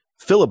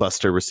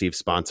Filibuster receives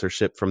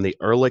sponsorship from the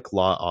Ehrlich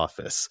Law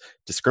Office,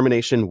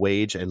 Discrimination,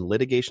 Wage, and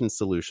Litigation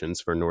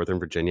Solutions for Northern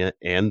Virginia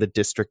and the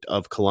District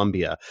of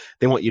Columbia.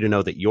 They want you to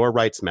know that your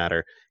rights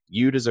matter.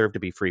 You deserve to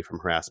be free from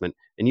harassment,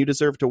 and you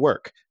deserve to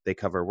work. They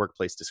cover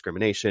workplace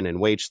discrimination and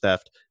wage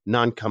theft,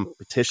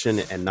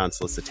 non-competition and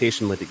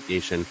non-solicitation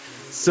litigation,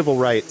 civil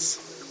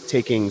rights,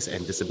 takings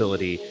and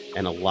disability,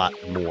 and a lot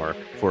more.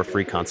 For a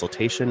free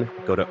consultation,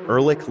 go to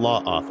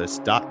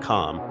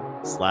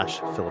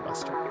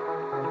ehrlichlawoffice.com/filibuster.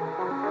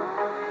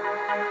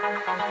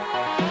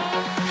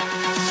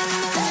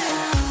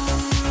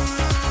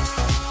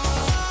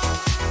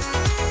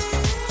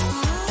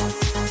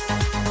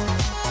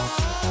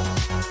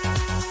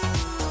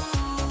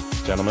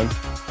 Gentlemen,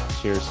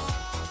 cheers.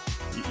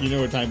 You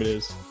know what time it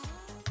is.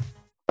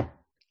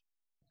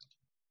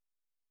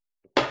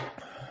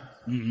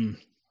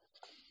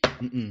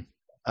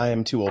 I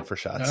am too old for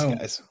shots,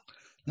 guys.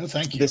 No,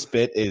 thank you. This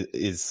bit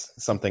is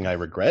something I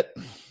regret.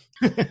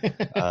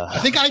 I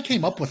think I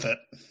came up with it.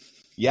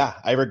 Yeah,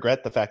 I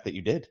regret the fact that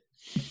you did.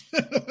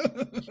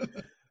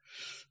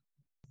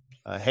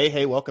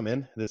 Hey, welcome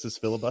in. This is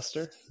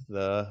Filibuster,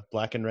 the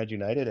Black and Red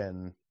United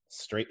and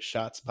Straight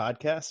Shots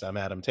podcast. I'm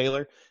Adam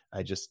Taylor.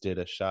 I just did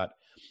a shot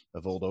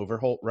of Old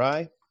Overholt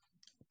rye.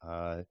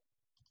 You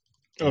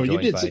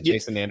did.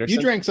 Jason Anderson. You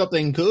drank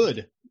something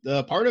good.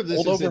 Part of this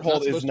Old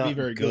Overholt is not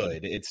very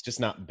good. It's just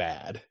not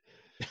bad.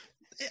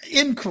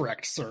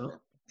 Incorrect,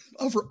 sir.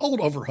 Old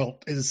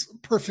Overholt is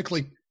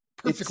perfectly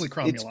cromulent. It's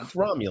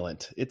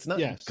cromulent. It's not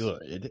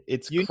good.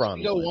 It's cromulent.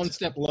 You go one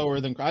step lower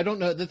than. I don't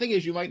know. The thing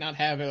is, you might not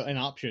have an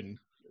option.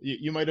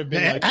 You might have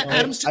been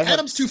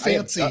Adam's too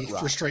fancy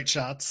for straight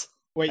shots.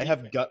 Wait, I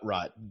have gut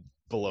rot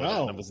below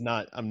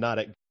that. I'm not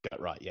at gut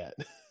rot yet.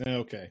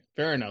 Okay,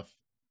 fair enough.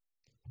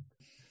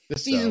 The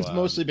season's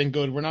mostly been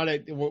good.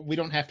 We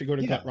don't have to go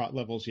to gut rot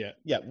levels yet.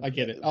 Yeah, I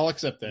get it. I'll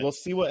accept that. We'll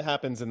see what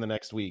happens in the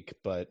next week,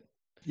 but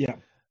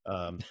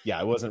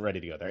I wasn't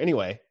ready to go there.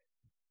 Anyway,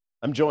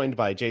 I'm joined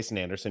by Jason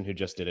Anderson, who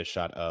just did a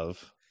shot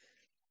of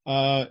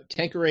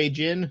Tanqueray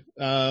gin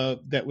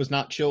that was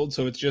not chilled,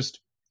 so it's just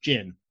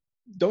gin.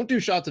 Don't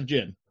do shots of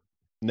gin.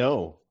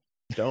 No,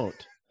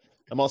 don't.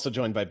 I'm also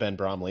joined by Ben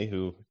Bromley,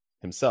 who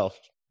himself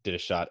did a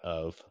shot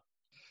of...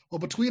 Well,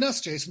 between us,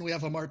 Jason, we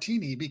have a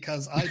martini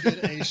because I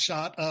did a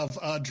shot of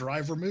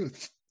dry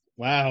vermouth.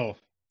 Wow,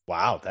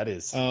 that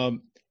is... I've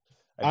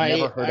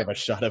never heard of a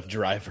shot of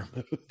dry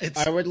vermouth.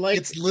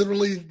 It's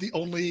literally the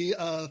only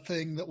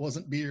thing that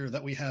wasn't beer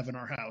that we have in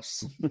our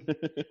house.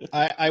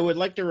 I would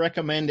like to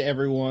recommend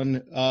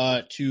everyone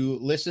to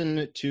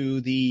listen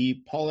to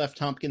the Paul F.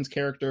 Tompkins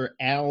character,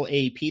 Al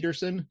A.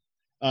 Peterson.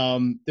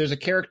 There's a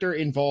character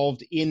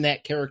involved in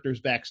that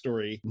character's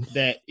backstory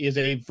that is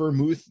a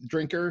vermouth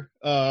drinker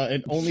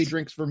and only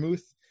drinks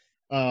vermouth.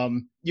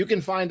 You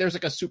can find there's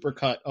like a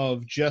supercut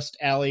of just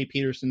Al A.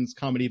 Peterson's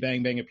Comedy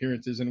Bang Bang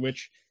appearances in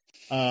which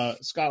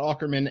Scott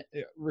Aukerman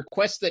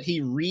requests that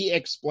he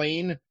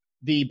re-explain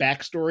the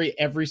backstory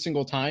every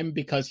single time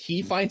because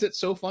he finds it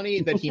so funny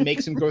that he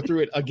makes him go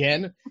through it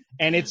again.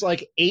 And it's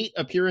like 8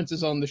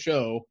 appearances on the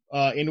show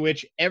in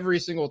which every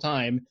single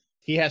time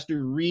he has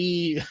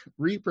to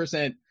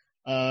represent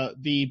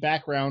the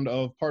background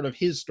of part of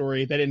his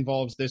story that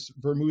involves this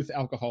vermouth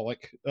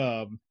alcoholic.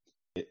 Is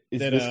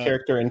this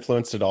character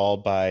influenced at all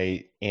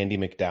by Andy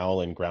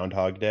McDowell in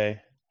Groundhog Day?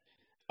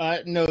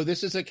 No,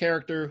 this is a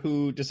character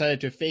who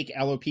decided to fake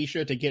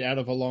alopecia to get out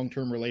of a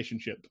long-term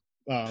relationship.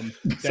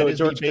 So a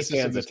George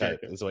Costanza type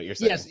is what you're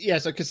saying.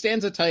 Yes, a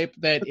Costanza type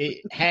that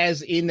it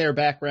has in their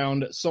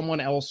background someone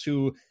else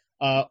who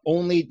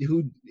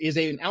is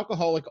an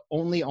alcoholic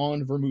only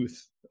on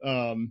vermouth.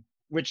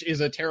 Which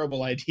is a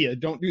terrible idea.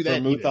 Don't do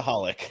that.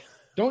 Vermouthaholic.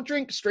 Don't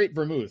drink straight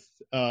vermouth.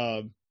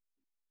 I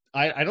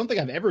don't think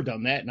I've ever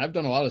done that, and I've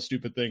done a lot of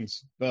stupid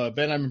things.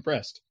 Ben, I'm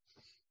impressed.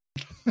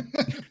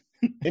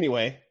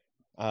 Anyway,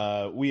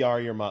 we are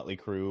your motley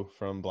crew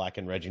from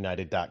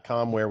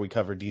blackandredunited.com, where we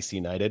cover DC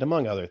United,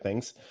 among other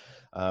things.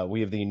 We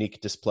have the unique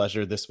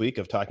displeasure this week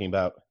of talking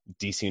about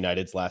DC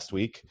United's last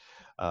week,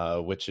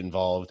 which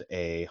involved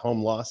a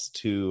home loss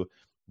to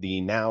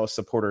the now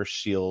Supporters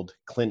Shield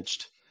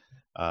clinched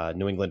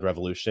New England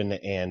Revolution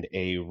and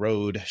a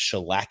road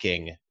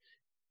shellacking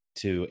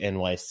to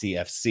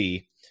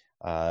NYCFC.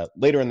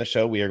 Later in the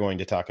show, we are going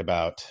to talk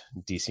about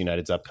DC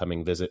United's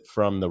upcoming visit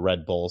from the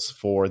Red Bulls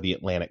for the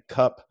Atlantic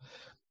Cup.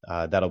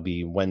 That'll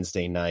be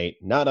Wednesday night,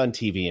 not on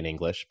TV in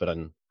English, but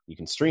you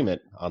can stream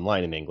it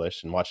online in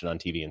English and watch it on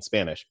TV in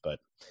Spanish, but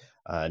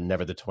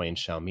never the twain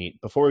shall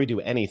meet. Before we do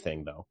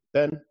anything, though,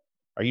 Ben,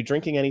 are you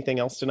drinking anything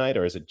else tonight,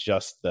 or is it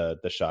just the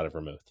shot of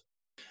vermouth?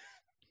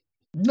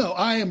 No,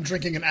 I am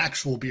drinking an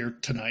actual beer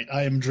tonight.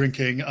 I am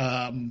drinking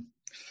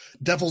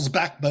Devil's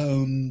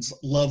Backbones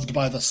Loved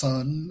by the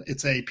Sun.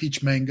 It's a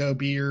peach mango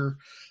beer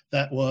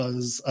that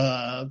was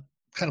kind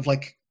of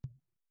like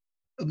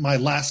my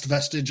last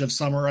vestige of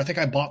summer. I think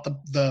I bought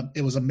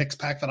it was a mix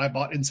pack that I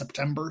bought in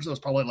September. So it was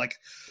probably like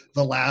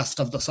the last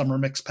of the summer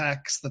mix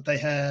packs that they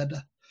had.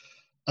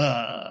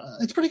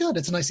 It's pretty good.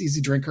 It's a nice,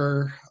 easy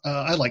drinker.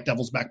 I like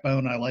Devil's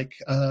Backbone. I like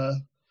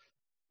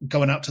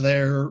going out to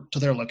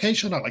their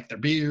location. I like their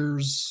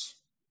beers.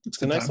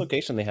 It's a nice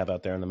location they have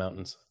out there in the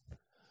mountains.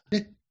 Yeah.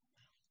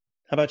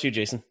 How about you,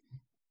 Jason?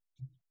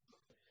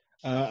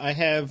 I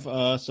have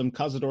some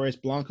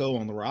Cazadores Blanco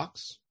on the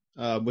rocks,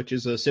 which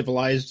is a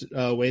civilized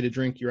way to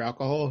drink your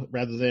alcohol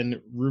rather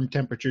than room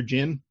temperature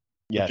gin.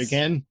 Yes. Which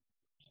again,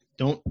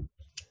 don't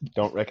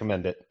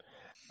recommend it.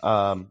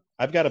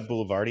 I've got a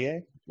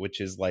Boulevardier,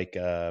 which is like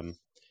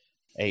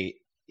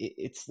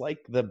it's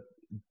like the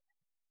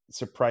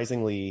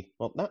surprisingly,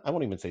 well, not, I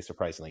won't even say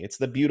surprisingly. It's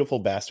the beautiful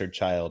bastard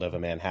child of a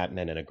Manhattan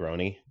and a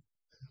Negroni.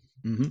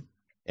 Mm-hmm.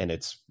 And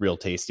it's real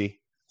tasty.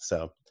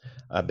 So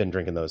I've been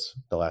drinking those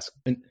the last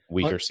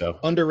week or so.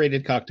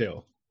 Underrated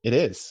cocktail. It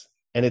is.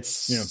 And it's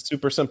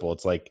super simple.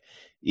 It's like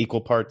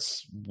equal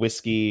parts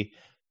whiskey,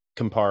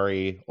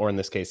 Campari, or in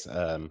this case,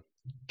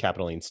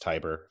 Capitoline's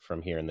Tiber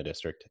from here in the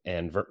district,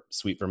 and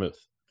sweet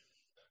vermouth.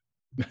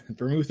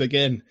 Vermouth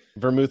again.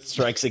 Vermouth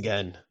strikes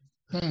again.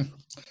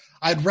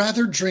 I'd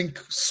rather drink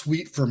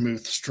sweet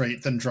vermouth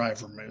straight than dry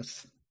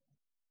vermouth.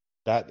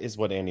 That is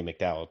what Andy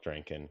McDowell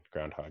drank in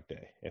Groundhog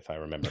Day, if I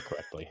remember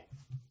correctly.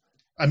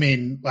 I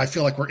mean, I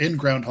feel like we're in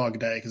Groundhog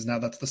Day because now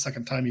that's the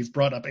second time you've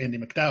brought up Andy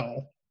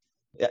McDowell.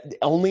 Yeah,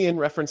 only in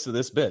reference to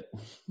this bit.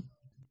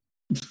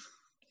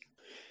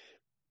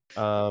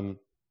 I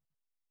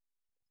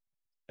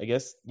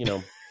guess,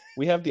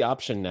 we have the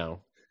option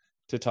now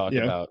to talk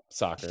about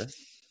soccer.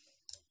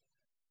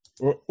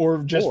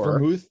 Or just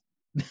vermouth.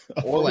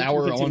 A full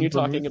hour on continue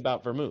vermouth. Talking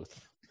about vermouth.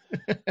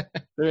 There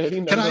are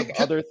any number of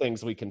other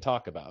things we can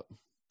talk about.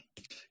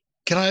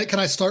 Can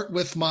I start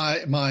with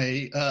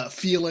my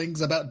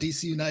feelings about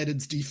DC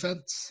United's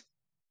defense?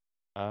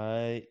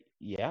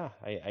 Yeah,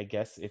 I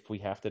guess if we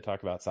have to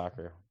talk about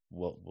soccer,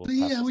 we'll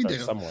we do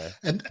somewhere.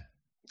 And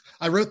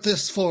I wrote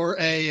this for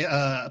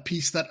a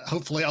piece that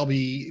hopefully I'll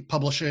be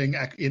publishing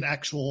on the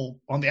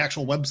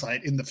actual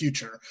website in the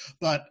future.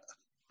 But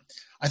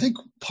I think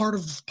part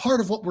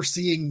of what we're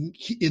seeing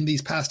in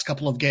these past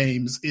couple of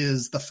games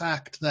is the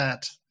fact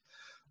that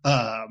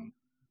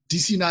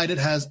DC United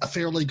has a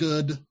fairly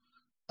good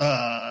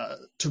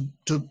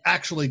to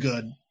actually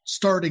good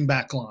starting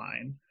back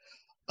line.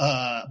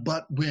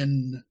 But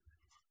when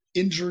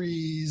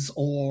injuries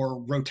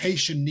or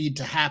rotation need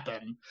to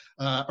happen,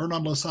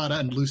 Hernan Losada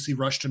and Lucy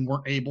Rushton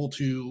weren't able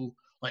to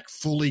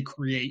fully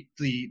create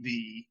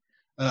the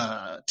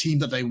team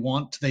that they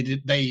want.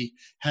 They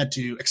had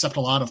to accept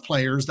a lot of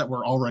players that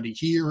were already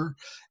here.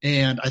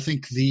 And I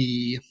think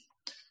the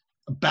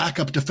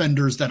backup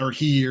defenders that are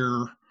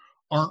here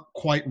aren't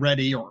quite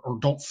ready or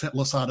don't fit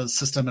Losada's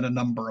system in a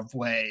number of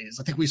ways.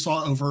 I think we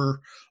saw over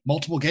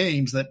multiple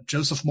games that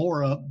Joseph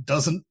Mora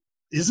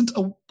isn't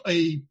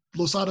a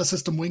Losada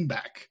system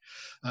wingback.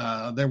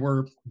 There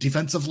were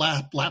defensive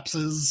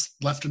lapses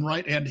left and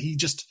right, and he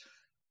just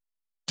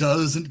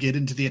doesn't get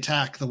into the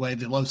attack the way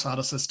the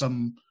Losada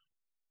system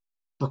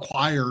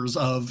requires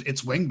of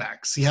its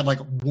wingbacks. He had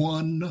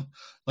one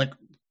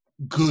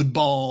good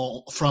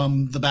ball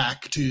from the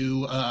back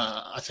to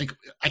I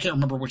can't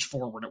remember which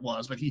forward it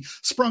was, but he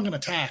sprung an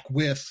attack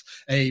with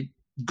a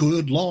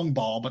good long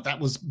ball, but that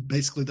was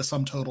basically the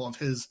sum total of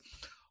his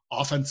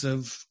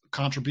offensive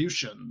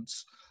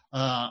contributions.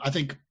 I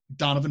think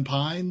Donovan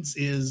Pines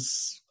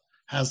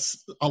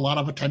has a lot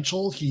of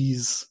potential.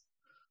 He's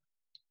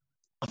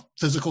a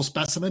physical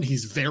specimen.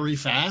 He's very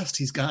fast.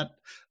 He's got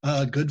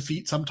good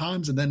feet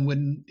sometimes, and then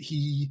when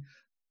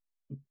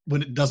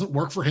it doesn't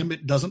work for him,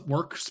 it doesn't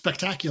work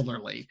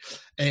spectacularly,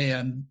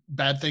 and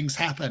bad things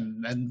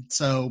happen. And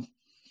so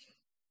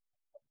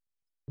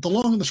the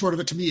long and the short of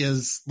it to me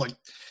is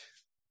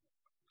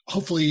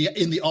hopefully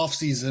in the off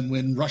season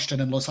when Rushton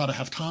and Losada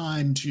have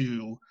time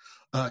to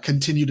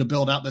continue to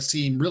build out this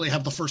team, really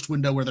have the first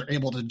window where they're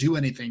able to do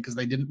anything, because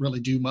they didn't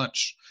really do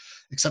much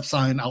except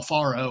sign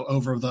Alfaro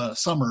over the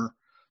summer.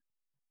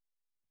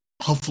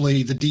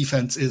 Hopefully the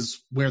defense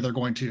is where they're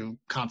going to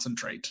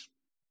concentrate.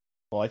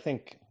 Well, I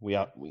think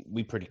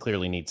we pretty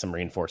clearly need some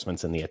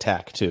reinforcements in the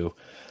attack too.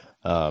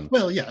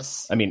 Well,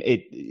 yes. I mean,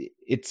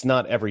 it's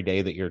not every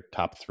day that your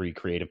top three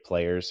creative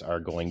players are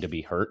going to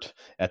be hurt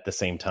at the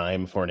same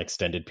time for an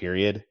extended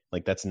period.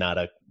 That's not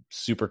a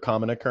super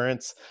common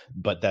occurrence,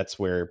 but that's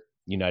where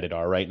United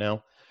are right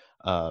now.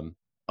 On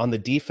the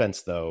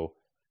defense, though,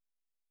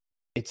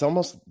 it's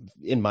almost,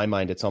 in my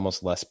mind, it's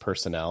almost less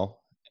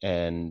personnel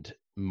and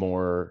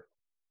more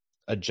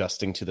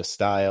adjusting to the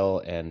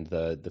style and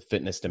the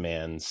fitness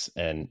demands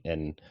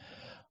and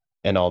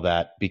all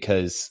that,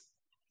 because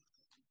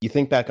you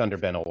think back under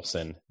Ben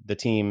Olsen, the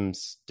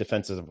team's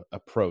defensive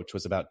approach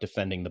was about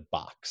defending the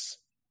box.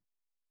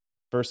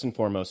 First and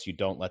foremost, you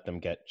don't let them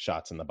get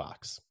shots in the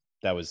box.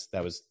 That was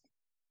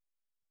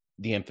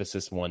the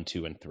emphasis 1,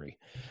 2, and 3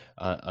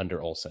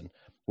 under Olsen.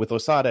 With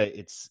Losada,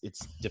 it's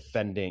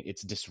defending,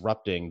 it's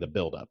disrupting the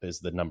buildup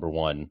is the number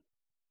one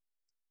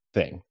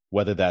thing,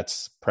 whether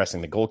that's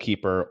pressing the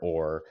goalkeeper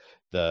or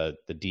the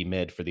D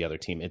mid for the other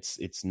team.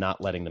 It's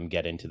not letting them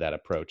get into that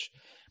approach.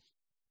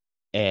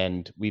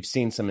 And we've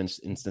seen some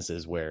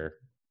instances where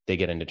they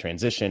get into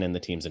transition and the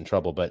team's in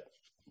trouble. But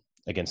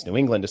against New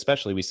England,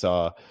 especially, we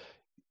saw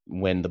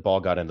when the ball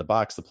got in the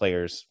box, the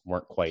players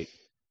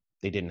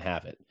they didn't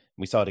have it.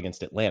 We saw it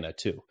against Atlanta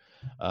too.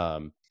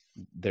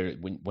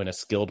 When a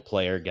skilled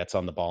player gets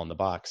on the ball in the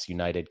box,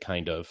 United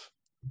kind of,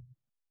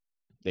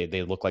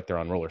 they look like they're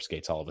on roller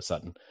skates all of a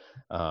sudden.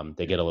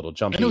 They get a little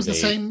jumpy. And it was the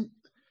same.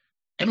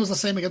 And it was the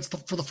same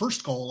for the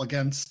first goal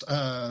against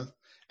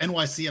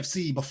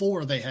NYCFC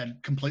before they had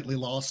completely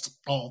lost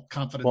all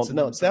confidence.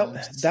 Well, no,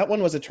 that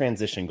one was a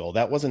transition goal.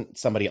 That wasn't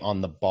somebody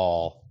on the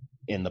ball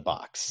in the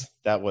box.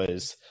 That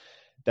was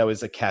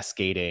a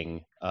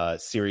cascading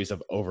series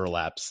of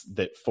overlaps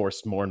that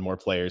forced more and more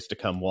players to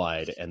come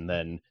wide, and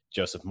then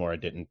Joseph Mora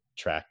didn't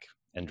track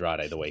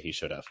Andrade the way he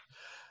should have.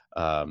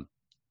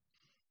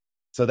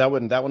 So that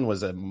one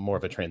was more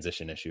of a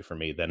transition issue for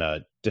me than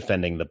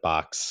defending the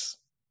box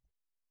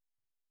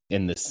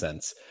in this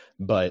sense.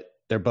 But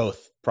they're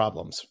both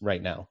problems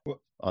right now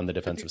on the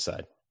defensive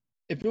side.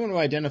 If you want to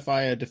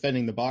identify a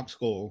defending the box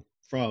goal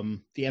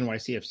from the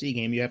NYCFC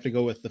game, you have to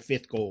go with the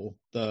fifth goal,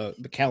 the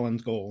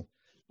Callens goal,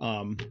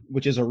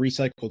 which is a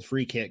recycled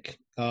free kick.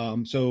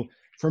 So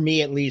for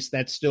me, at least,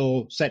 that's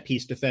still set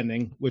piece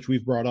defending, which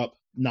we've brought up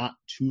not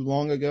too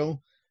long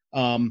ago.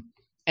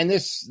 And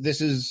this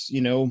is,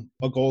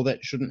 a goal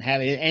that shouldn't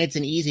have it. And it's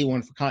an easy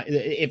one.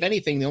 If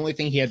anything, the only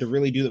thing he had to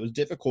really do that was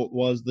difficult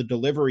was the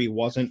delivery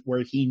wasn't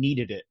where he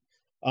needed it.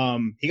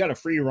 He got a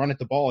free run at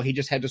the ball. He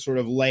just had to sort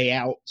of lay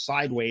out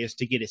sideways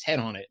to get his head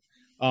on it.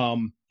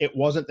 It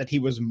wasn't that he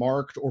was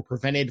marked or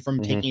prevented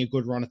from taking a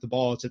good run at the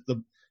ball. It's that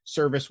the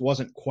service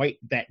wasn't quite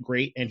that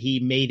great, and he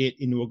made it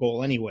into a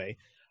goal anyway.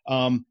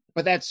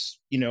 But that's,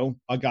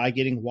 a guy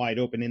getting wide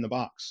open in the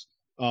box.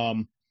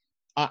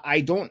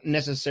 I don't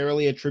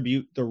necessarily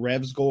attribute the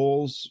Revs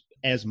goals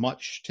as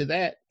much to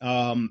that,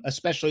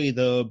 especially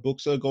the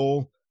Buxa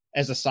goal.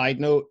 As a side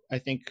note, I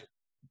think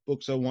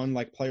Buxa won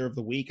player of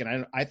the week,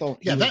 and I thought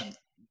he was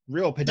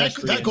real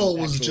pedestrian. That goal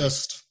was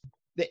just...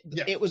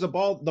 It was a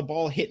ball. The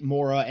ball hit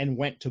Mora and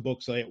went to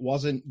Buxa. It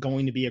wasn't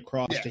going to be a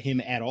cross to him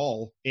at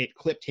all. It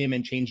clipped him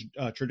and changed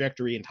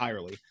trajectory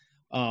entirely.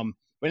 But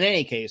in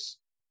any case,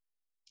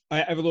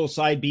 I have a little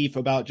side beef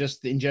about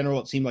just in general.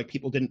 It seemed like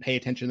people didn't pay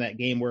attention to that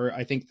game, where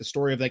I think the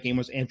story of that game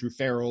was Andrew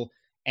Farrell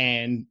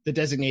and the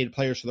designated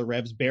players for the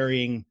Revs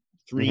burying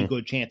three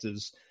good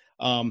chances.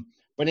 But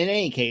in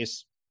any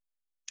case,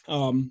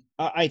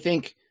 I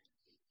think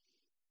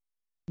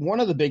one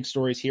of the big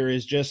stories here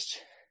is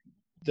just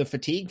the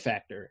fatigue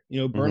factor.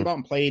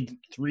 Birnbaum played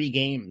 3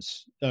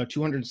 games,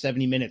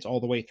 270 minutes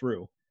all the way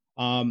through.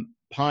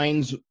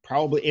 Pines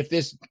probably, if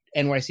this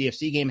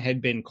NYCFC game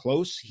had been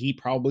close, he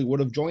probably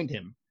would have joined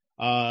him.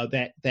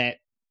 That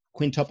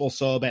quintuple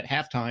sub at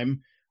halftime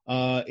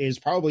is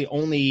probably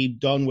only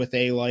done with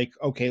a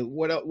okay,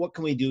 what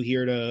can we do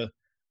here to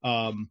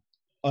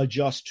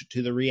adjust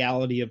to the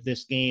reality of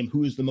this game?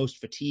 Who's the most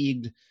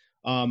fatigued?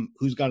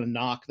 Who's got a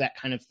knock? That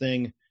kind of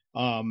thing.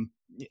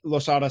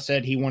 Losada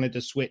said he wanted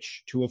to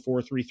switch to a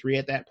 4-3-3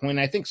 at that point.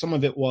 I think some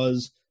of it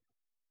was,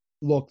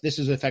 look, this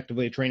is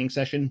effectively a training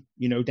session,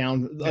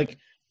 down,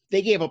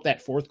 they gave up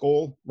that 4th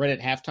goal right at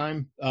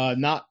halftime.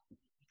 Not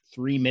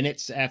 3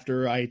 minutes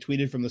after I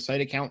tweeted from the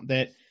site account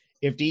that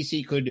if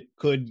DC could,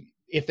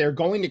 if they're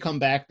going to come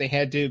back, they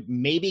had to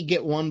maybe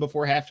get one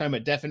before halftime,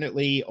 but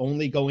definitely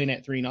only go in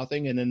at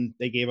 3-0. And then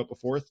they gave up a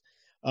 4th.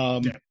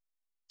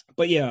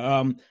 But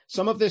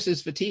some of this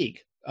is fatigue.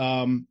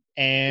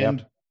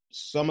 And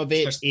some of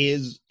it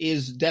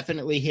is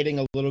definitely hitting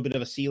a little bit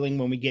of a ceiling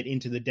when we get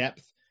into the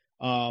depth.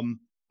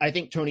 I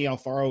think Tony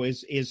Alfaro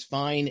is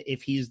fine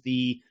if he's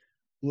the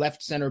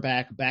left center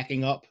back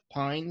backing up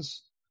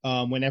Pines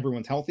when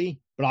everyone's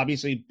healthy, but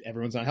obviously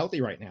everyone's not healthy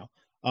right now.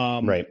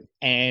 Right.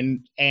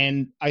 And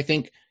I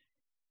think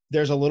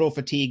there's a little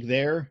fatigue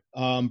there.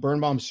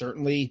 Birnbaum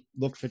certainly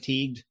looked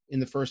fatigued in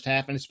the first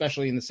half, and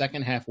especially in the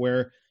second half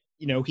where,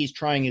 he's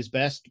trying his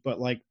best, but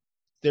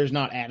there's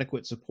not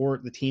adequate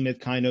support. The team had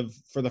kind of,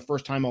 for the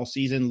first time all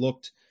season,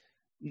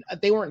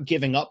 they weren't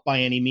giving up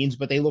by any means,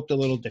 but they looked a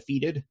little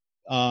defeated,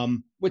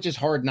 which is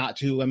hard not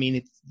to. I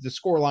mean, the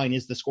scoreline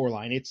is the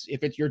scoreline.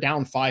 You're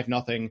down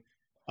 5-0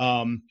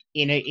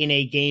 in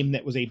a game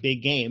that was a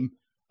big game,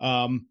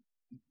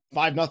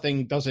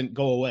 5-0 doesn't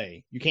go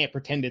away. You can't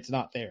pretend it's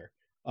not there.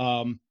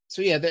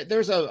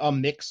 There's a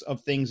mix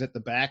of things at the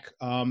back.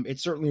 It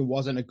certainly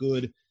wasn't a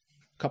good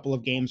couple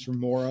of games from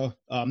Mora.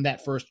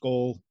 That first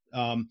goal,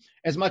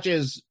 as much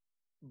as,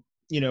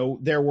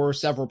 there were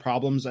several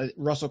problems.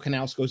 Russell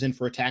Canals goes in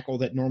for a tackle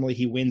that normally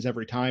he wins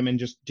every time and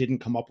just didn't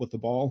come up with the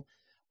ball.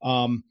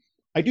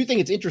 I do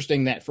think it's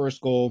interesting, that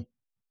first goal,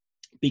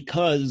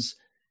 because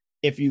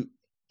if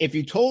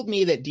you told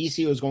me that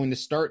DC was going to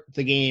start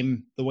the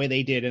game the way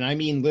they did, and I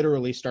mean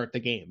literally start the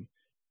game,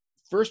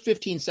 first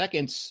 15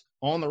 seconds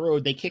on the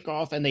road, they kick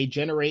off and they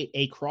generate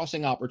a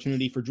crossing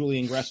opportunity for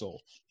Julian Gressel,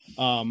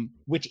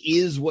 which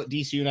is what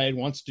DC United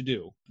wants to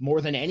do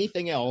more than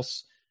anything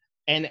else.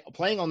 And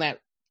playing on that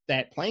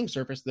playing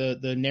surface,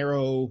 the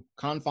narrow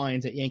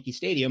confines at Yankee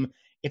Stadium,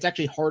 it's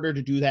actually harder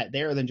to do that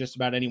there than just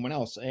about anywhere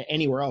else.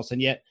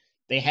 And yet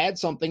they had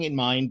something in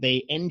mind.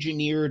 They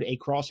engineered a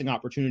crossing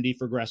opportunity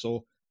for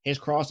Gressel. His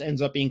cross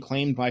ends up being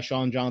claimed by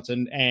Sean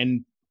Johnson,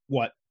 and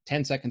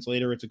 10 seconds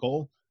later, it's a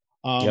goal.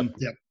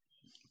 Yep.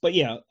 But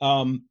yeah,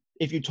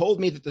 if you told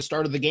me that the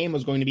start of the game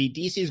was going to be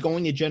DC is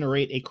going to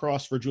generate a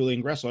cross for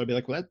Julian Gressel, I'd be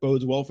like, well, that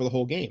bodes well for the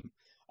whole game.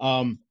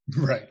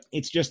 Right.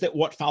 It's just that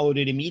what followed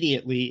it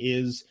immediately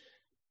is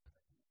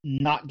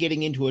not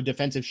getting into a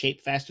defensive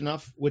shape fast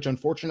enough, which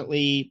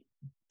unfortunately,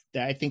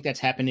 I think that's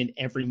happened in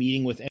every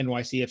meeting with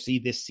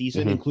NYCFC this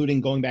season,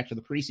 including going back to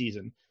the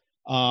preseason.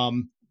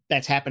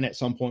 That's happened at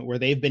some point where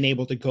they've been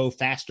able to go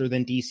faster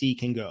than DC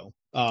can go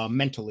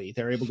mentally.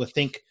 They're able to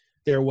think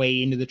their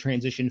way into the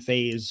transition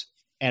phase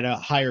at a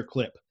higher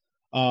clip.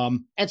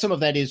 And some of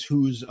that is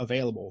who's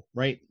available,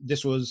 right?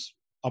 This was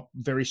a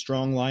very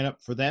strong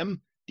lineup for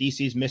them.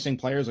 DC's missing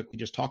players like we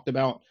just talked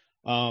about.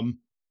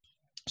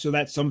 So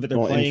that's some of it they're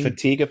playing. And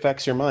fatigue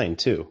affects your mind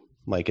too.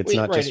 Like it's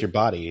not just your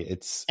body.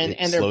 It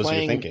slows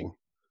your thinking.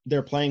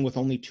 They're playing with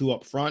only 2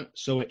 up front,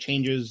 so it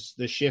changes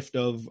the shift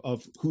of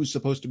who's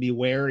supposed to be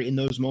where in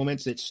those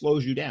moments. It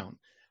slows you down.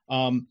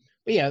 But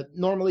yeah,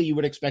 normally you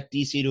would expect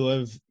DC to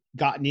have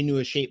gotten into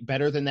a shape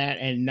better than that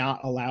and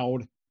not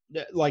allowed,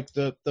 like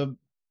the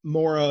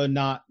Mora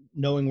not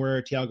knowing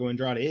where Thiago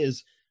Andrade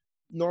is.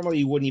 Normally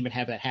you wouldn't even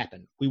have that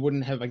happen. We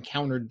wouldn't have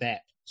encountered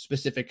that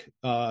specific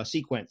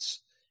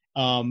sequence.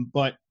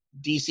 But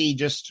DC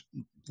just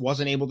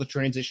wasn't able to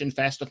transition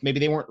fast enough. Maybe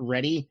they weren't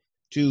ready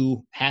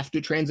to have to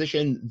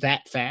transition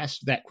that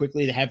fast, that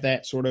quickly, to have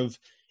that sort of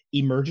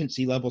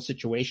emergency level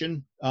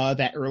situation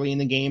that early in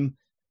the game.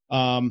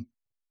 But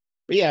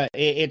yeah,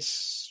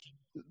 it's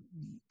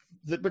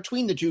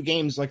between the 2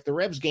 games, like the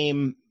Revs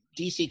game,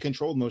 DC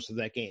controlled most of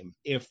that game.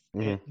 If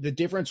the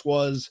difference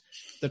was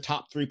the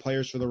top 3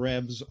 players for the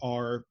Revs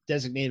are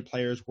designated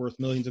players worth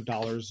millions of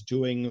dollars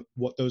doing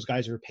what those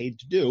guys are paid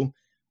to do,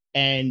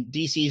 and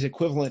DC's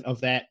equivalent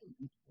of that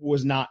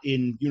was not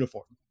in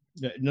uniform.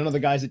 None of the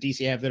guys that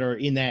DC have that are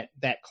in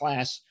that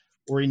class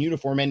were in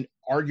uniform, and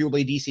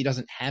arguably DC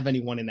doesn't have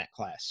anyone in that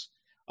class.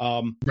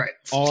 Right.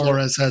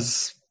 Flores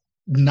has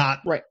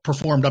not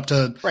performed up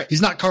to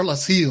he's not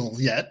Carlos Gil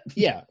yet.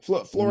 Yeah.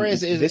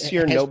 Flores is this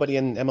year. Nobody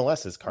in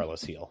MLS is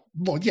Carlos Gil.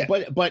 Well, yeah.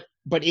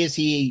 But is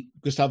he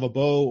Gustavo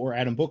Bo or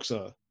Adam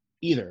Buxa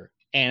either?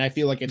 And I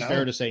feel like it's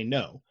fair to say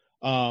no.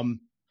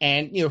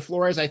 And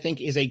Flores, I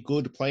think, is a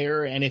good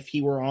player, and if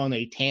he were on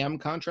a TAM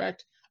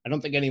contract, I don't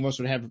think any of us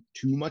would have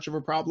too much of a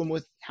problem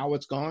with how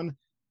it's gone.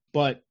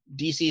 But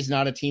DC is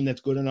not a team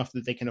that's good enough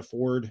that they can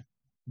afford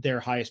their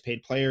highest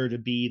paid player to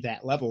be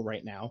that level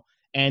right now.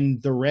 And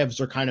the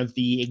Revs are kind of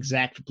the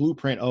exact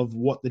blueprint of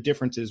what the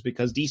difference is,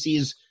 because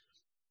DC's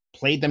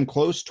played them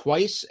close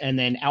twice and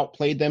then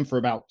outplayed them for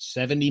about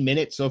 70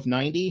 minutes of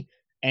 90,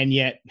 and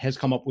yet has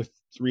come up with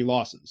 3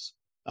 losses.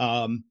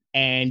 And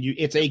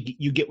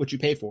you get what you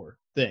pay for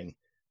thing.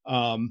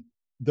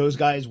 Those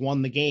guys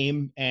won the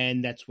game,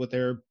 and that's what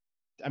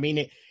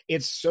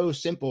it's so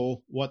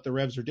simple what the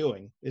Revs are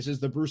doing. This is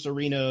the Bruce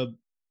Arena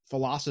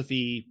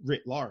philosophy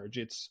writ large.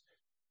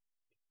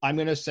 I'm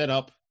going to set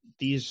up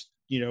these,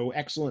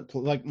 excellent,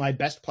 like my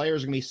best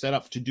players are going to be set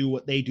up to do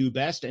what they do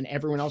best, and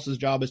everyone else's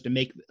job is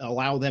to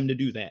allow them to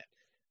do that.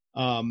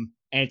 And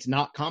it's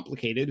not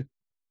complicated.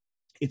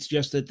 It's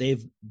just that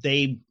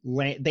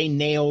they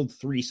nailed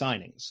 3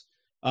 signings.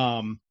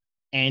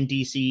 And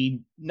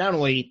DC not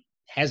only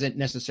hasn't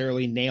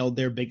necessarily nailed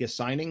their biggest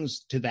signings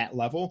to that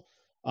level,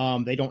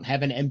 they don't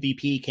have an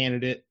MVP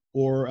candidate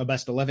or a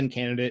best 11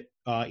 candidate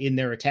in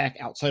their attack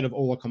outside of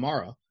Ola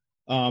Kamara,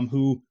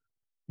 who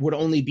would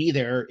only be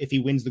there if he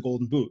wins the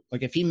Golden Boot.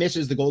 Like if he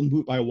misses the Golden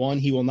Boot by 1,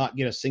 he will not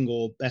get a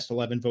single best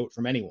 11 vote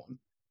from anyone,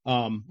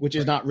 which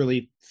is not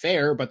really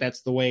fair, but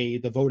that's the way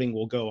the voting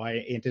will go,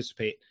 I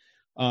anticipate.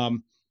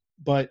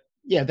 But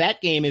yeah,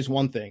 that game is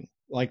one thing.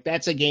 Like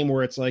that's a game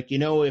where it's like,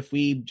 if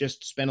we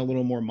just spend a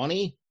little more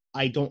money,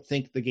 I don't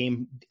think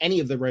any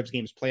of the Revs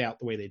games play out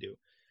the way they do.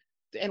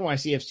 The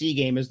NYCFC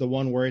game is the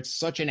one where it's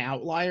such an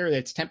outlier that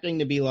it's tempting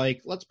to be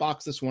like, let's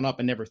box this one up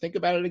and never think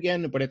about it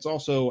again. But it's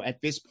also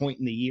at this point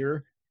in the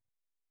year,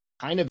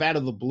 kind of out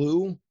of the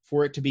blue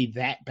for it to be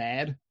that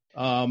bad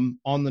on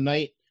the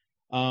night.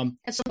 And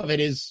some of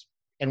it is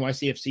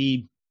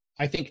NYCFC.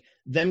 I think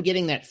them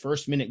getting that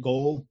first minute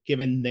goal,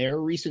 given their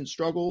recent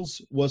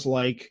struggles, was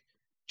like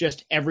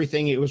just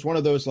everything. It was one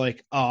of those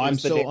like, I'm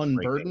so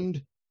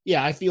unburdened.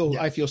 Yeah, I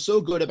feel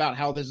so good about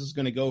how this is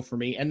going to go for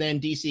me. And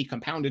then DC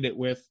compounded it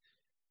with,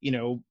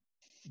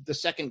 the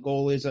second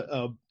goal is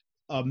a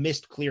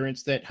missed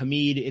clearance that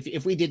Hamid,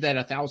 if we did that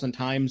 1,000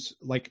 times,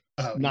 like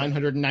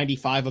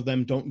 995 of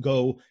them don't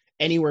go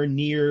anywhere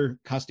near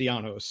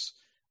Castellanos.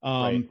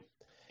 Right.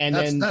 And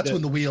that's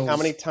when the wheels. How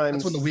many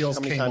times? That's when the wheels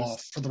came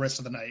off for the rest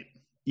of the night.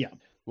 Yeah.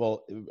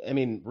 Well, I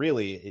mean,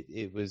 really,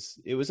 it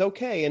was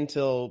okay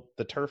until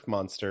the turf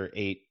monster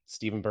ate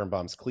Steven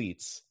Birnbaum's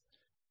cleats.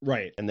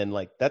 Right. And then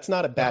that's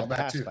not a bad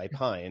pass by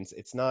Pines.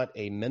 It's not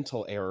a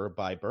mental error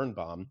by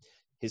Birnbaum.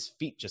 His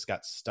feet just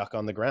got stuck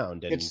on the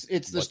ground. And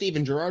it's the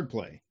Steven Gerrard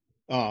play.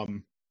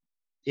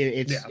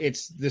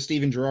 It's the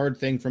Steven Gerrard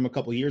thing from a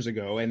couple years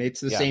ago, and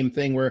it's the same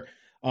thing where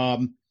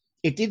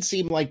it did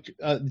seem like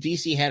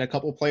DC had a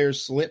couple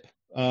players slip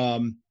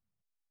I'm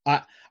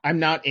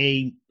not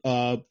a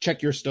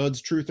check your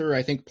studs truther.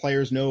 I think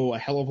players know a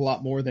hell of a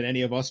lot more than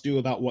any of us do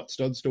about what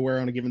studs to wear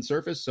on a given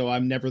surface, so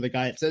I'm never the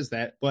guy that says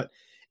that. But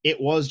it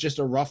was just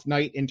a rough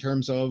night in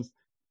terms of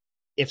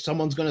if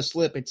someone's going to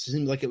slip, it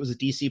seemed like it was a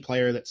DC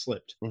player that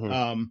slipped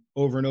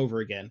over and over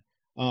again.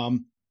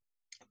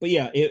 But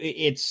yeah,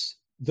 it's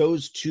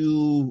those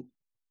two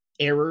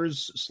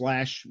errors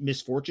 /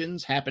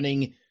 misfortunes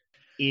happening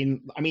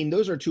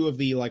those are two of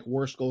the like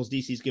worst goals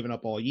DC's given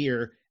up all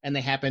year, and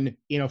they happen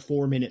in a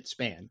 4-minute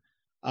span.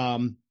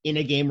 In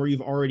a game where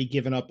you've already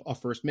given up a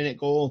first minute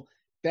goal,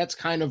 that's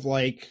kind of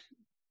like,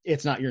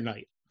 it's not your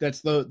night.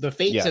 That's the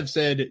fates have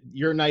said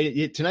your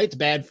night tonight's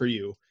bad for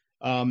you.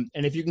 And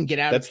if you can get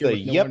out, that's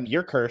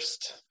you're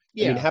cursed.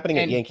 Yeah, I mean, happening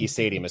at Yankee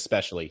Stadium,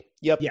 especially.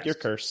 Yes. You're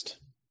cursed.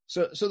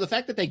 So the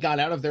fact that they got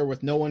out of there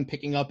with no one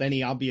picking up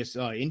any obvious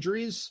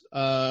injuries,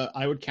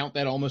 I would count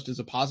that almost as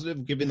a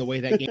positive, given the way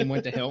that game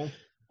went to hell.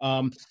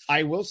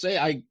 I will say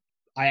I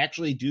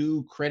actually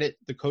do credit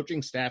the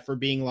coaching staff for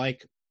being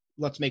like,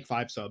 let's make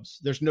 5 subs.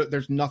 There's no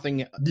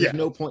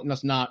point in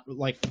us not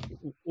like,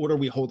 what are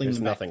we holding? There's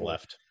them nothing back for?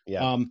 left.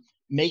 Yeah.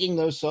 Making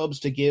those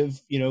subs to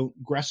give,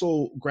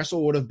 Gressel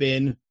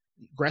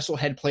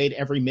had played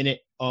every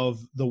minute of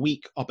the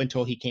week up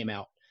until he came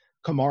out.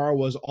 Kamara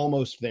was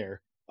almost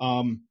there.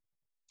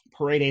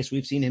 Paredes,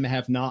 we've seen him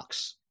have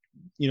knocks,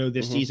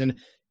 this season.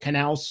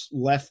 Canals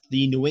left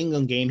the New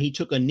England game. He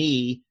took a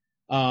knee,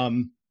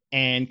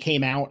 and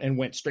came out and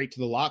went straight to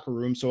the locker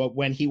room. So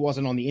when he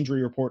wasn't on the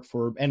injury report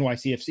for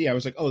NYCFC, I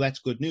was like, oh, that's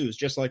good news,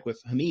 just like with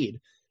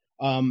Hamid.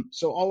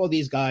 So all of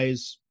these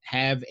guys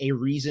have a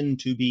reason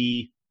to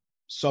be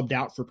subbed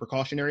out for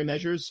precautionary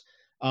measures.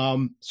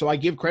 So I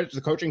give credit to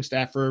the coaching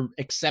staff for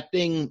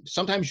accepting.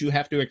 Sometimes you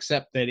have to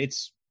accept that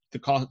it's the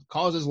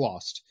cause is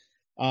lost.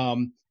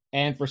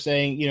 And for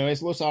saying,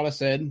 as Losada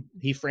said,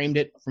 he framed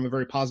it from a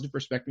very positive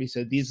perspective. He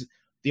said,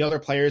 the other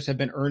players have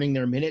been earning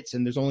their minutes,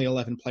 and there's only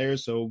 11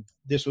 players, so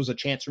this was a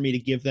chance for me to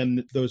give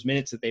them those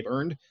minutes that they've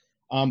earned.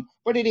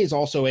 But it is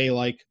also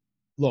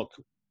look,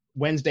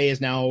 Wednesday is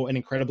now an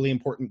incredibly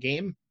important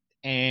game,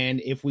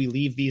 and if we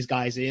leave these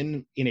guys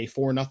in a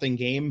 4-0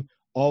 game,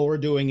 all we're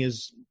doing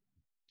is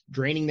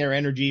draining their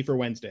energy for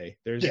Wednesday.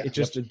 It's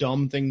just a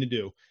dumb thing to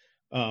do.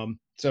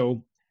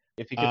 So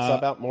if he could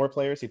sub out more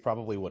players, he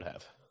probably would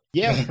have.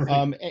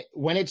 Yeah.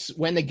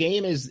 When the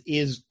game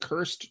is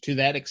cursed to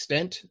that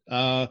extent,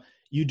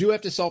 you do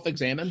have to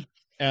self-examine.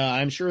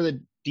 I'm sure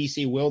that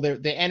DC will.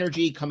 The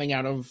energy coming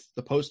out of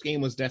the post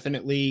game was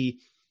definitely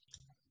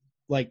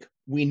like,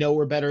 we know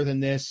we're better than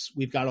this.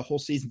 We've got a whole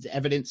season's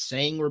evidence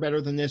saying we're better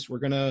than this. We're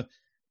going to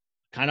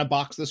kind of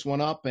box this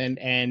one up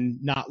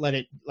and not let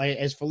it, like,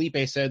 as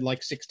Felipe said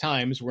like 6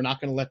 times, we're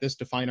not going to let this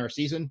define our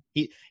season.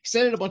 He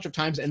said it a bunch of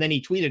times, and then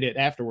he tweeted it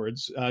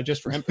afterwards,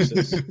 just for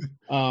emphasis,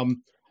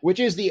 which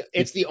is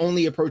it's the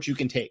only approach you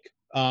can take.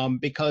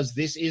 Because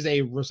this is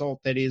a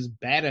result that is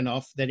bad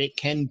enough that it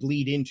can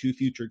bleed into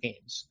future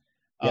games.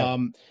 Yeah.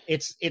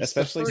 It's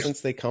especially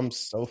since they come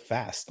so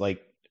fast.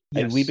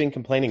 And we've been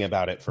complaining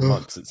about it for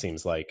months, it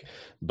seems like.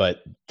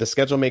 But the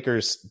schedule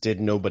makers did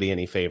nobody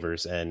any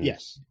favors, and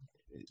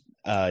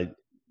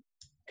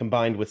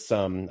combined with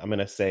some, I'm going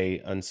to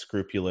say,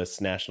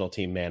 unscrupulous national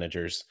team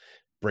managers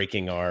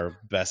breaking our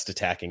best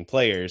attacking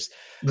players.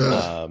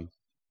 I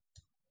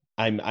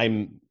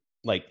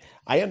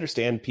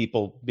understand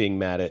people being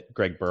mad at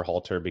Greg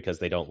Berhalter because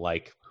they don't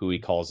like who he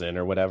calls in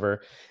or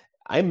whatever.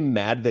 I'm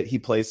mad that he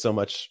plays so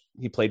much.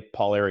 He played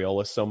Paul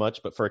Arriola so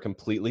much, but for a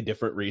completely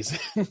different reason.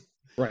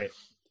 Right.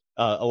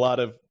 A lot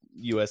of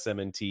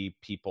USMNT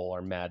people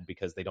are mad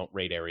because they don't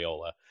rate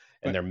Arriola,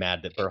 and they're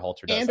mad that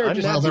Berhalter does. And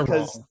I'm mad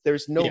because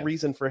there's no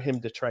reason for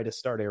him to try to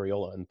start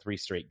Arriola in 3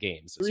 straight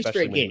games,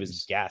 especially when he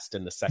was gassed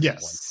in the second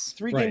one.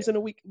 3 games in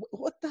a week.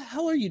 What the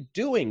hell are you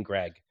doing,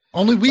 Greg?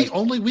 Only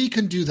we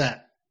can do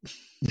that.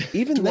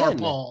 Even then,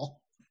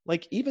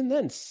 even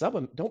then, sub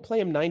him. Don't play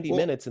him 90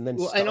 minutes and then.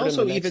 Well, and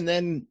also even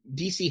then,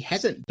 DC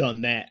hasn't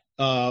done that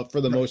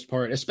for the most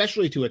part,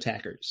 especially to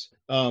attackers.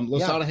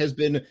 Losada has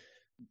been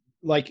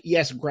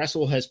yes,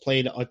 Gressel has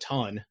played a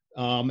ton,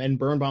 and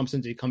Birnbaum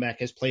since he come back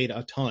has played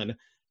a ton,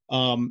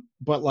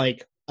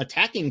 but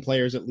attacking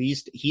players at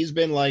least, he's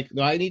been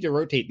no, I need to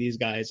rotate these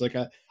guys.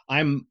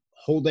 I'm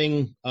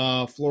holding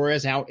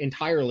Flores out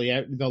entirely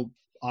at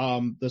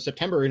the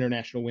September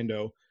international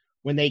window.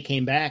 When they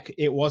came back,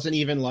 it wasn't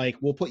even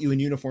we'll put you in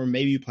uniform,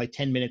 maybe you play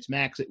 10 minutes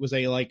max. It was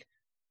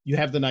you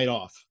have the night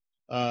off.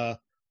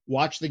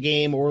 Watch the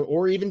game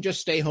or even just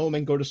stay home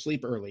and go to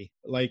sleep early.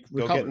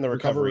 Go get in the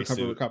recover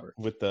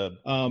with the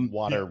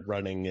water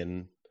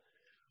running.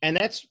 And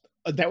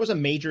that was a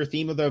major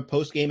theme of the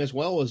post game as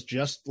well, was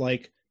just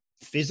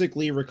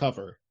physically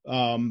recover.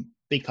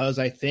 Because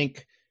I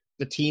think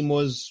the team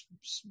was,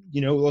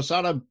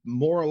 Losada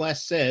more or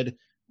less said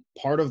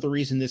part of the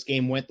reason this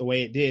game went the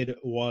way it did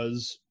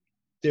was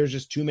there's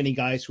just too many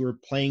guys who are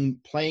playing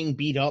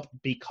beat up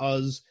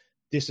because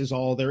this is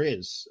all there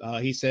is.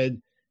 He said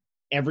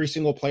every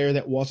single player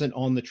that wasn't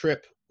on the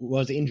trip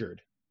was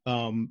injured,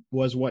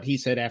 was what he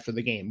said after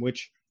the game,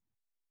 which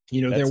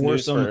That's there were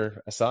news some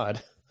for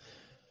Assad.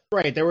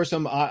 Right. There were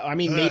some,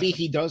 maybe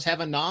he does have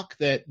a knock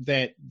that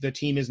the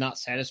team is not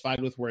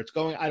satisfied with where it's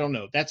going. I don't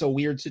know. That's a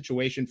weird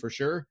situation for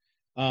sure.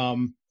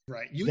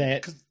 Right.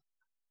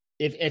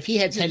 If he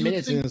had 10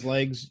 minutes in his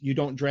legs, you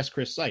don't dress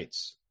Chris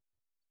Seitz.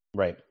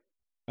 Right.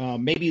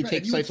 Maybe you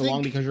take Seitz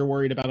along because you're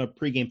worried about a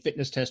pregame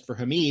fitness test for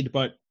Hamid,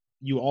 but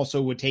you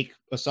also would take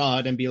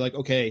Assad and be like,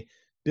 okay,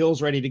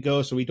 Bill's ready to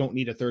go, so we don't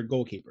need a third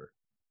goalkeeper.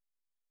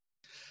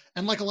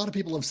 And like a lot of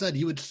people have said,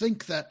 you would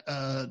think that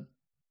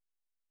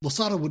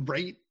Losada would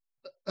rate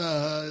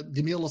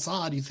Yamil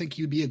Assad. You think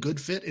he'd be a good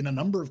fit in a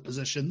number of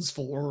positions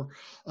for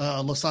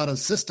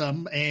Losada's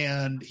system,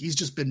 and he's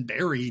just been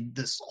buried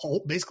this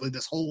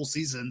whole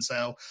season.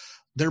 So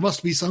there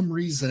must be some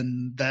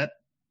reason that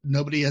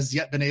nobody has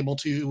yet been able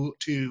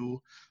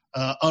to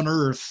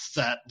unearth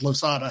that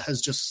Losada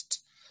has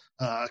just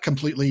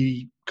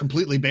completely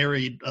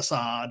buried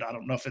Assad. I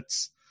don't know if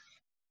it's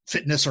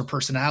fitness or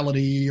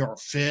personality or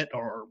fit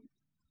or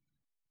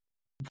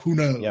who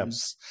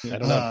knows. Yeah. I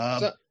don't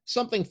know.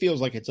 Something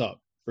feels like it's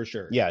up for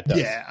sure. Yeah, it does.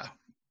 Yeah.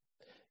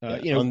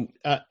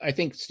 I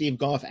think Steve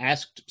Goff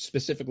asked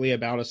specifically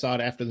about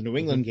Assad after the New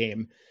England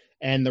game,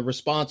 and the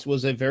response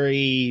was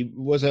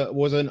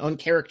an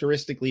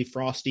uncharacteristically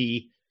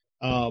frosty.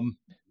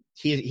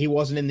 He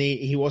wasn't in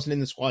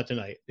the squad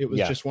tonight. It was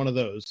just one of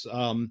those.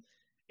 And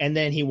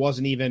then he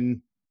wasn't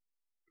even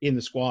in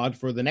the squad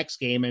for the next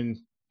game. And,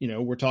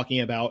 we're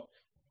talking about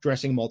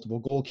dressing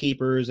multiple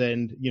goalkeepers.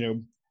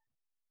 And,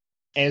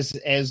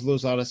 as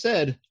Losada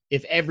said,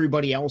 if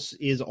everybody else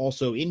is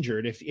also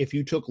injured, if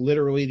you took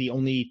literally the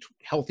only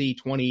healthy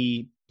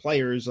 20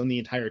 players on the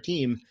entire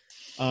team,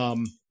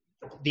 the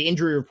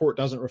injury report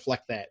doesn't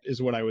reflect that,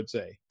 is what I would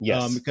say.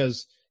 Yes.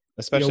 Because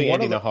especially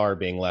Andy Nahar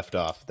being left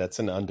off. That's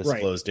an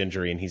undisclosed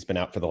injury, and he's been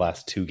out for the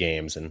last 2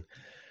 games. And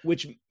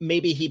which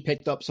maybe he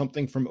picked up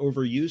something from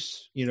overuse.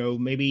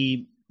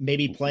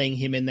 Maybe playing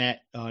him in that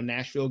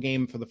Nashville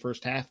game for the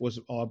first half was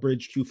a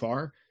bridge too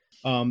far.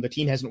 The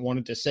team hasn't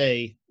wanted to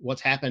say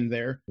what's happened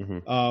there.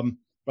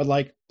 But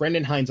like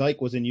Brendan Hines-Ike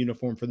was in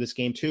uniform for this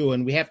game too,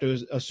 and we have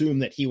to assume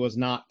that he was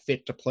not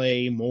fit to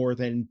play more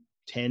than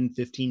 10,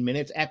 15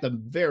 minutes at the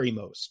very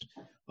most.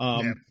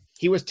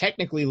 He was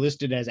technically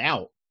listed as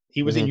out.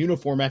 He was in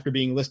uniform after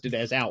being listed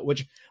as out,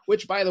 which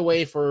by the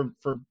way, for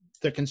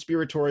the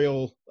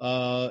conspiratorial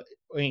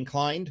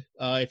inclined,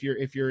 if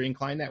you're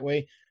inclined that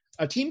way,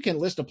 a team can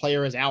list a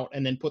player as out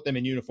and then put them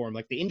in uniform.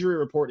 Like the injury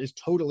report is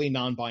totally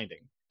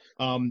non-binding.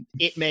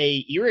 It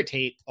may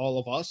irritate all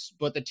of us,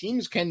 but the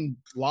teams can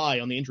lie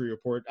on the injury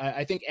report.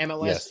 I think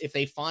MLS, if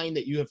they find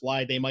that you have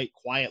lied, they might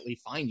quietly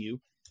fine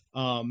you.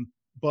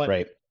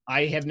 But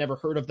I have never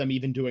heard of them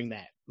even doing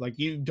that. Like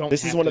you don't.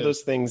 This is one of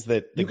those things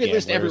that you could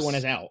list everyone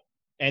as out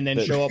and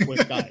then show up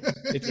with guys.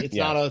 It's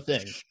not a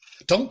thing.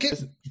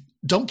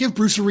 Don't give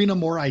Bruce Arena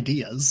more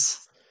ideas.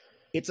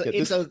 It's a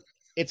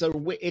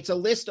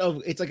list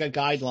of, it's like a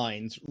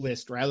guidelines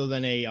list rather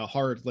than a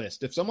hard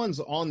list. If someone's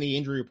on the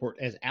injury report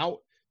as out,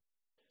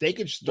 they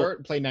could start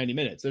and play 90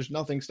 minutes. There's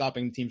nothing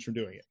stopping teams from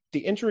doing it. The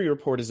injury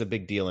report is a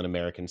big deal in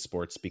American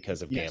sports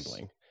because of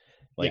gambling.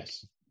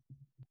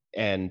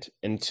 And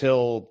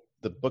until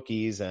the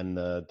bookies and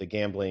the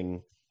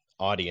gambling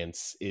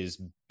audience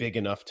is big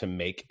enough to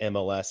make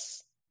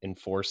MLS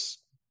enforce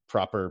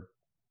proper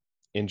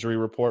injury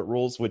report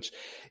rules, which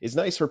is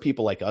nice for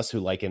people like us who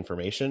like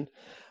information.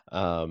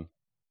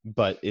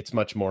 But it's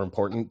much more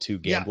important to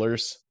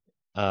gamblers.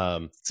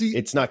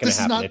 It's not going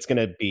to happen. It's going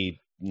to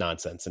be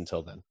nonsense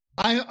until then.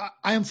 I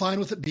am fine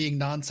with it being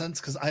nonsense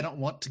because I don't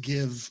want to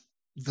give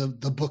the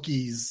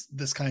bookies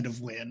this kind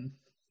of win.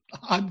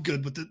 I'm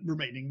good with it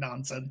remaining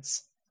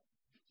nonsense.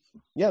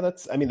 Yeah,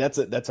 that's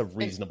a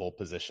reasonable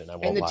position. I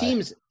won't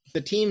lie.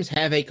 The teams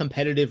have a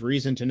competitive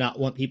reason to not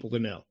want people to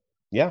know.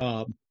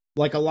 Yeah.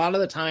 Like a lot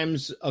of the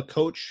times a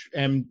coach,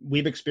 and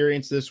we've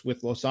experienced this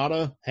with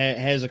Losada,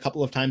 has a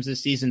couple of times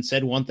this season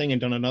said one thing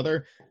and done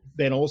another.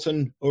 Van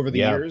Olsen over the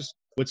years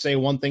would say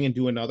one thing and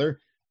do another.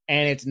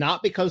 And it's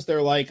not because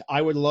they're like,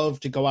 I would love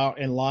to go out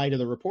and lie to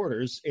the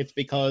reporters. It's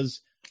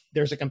because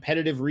there's a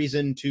competitive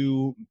reason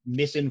to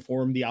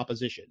misinform the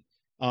opposition.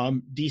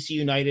 DC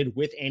United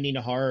with Andy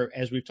Nahar,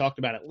 as we've talked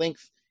about at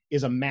length,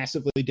 is a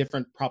massively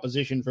different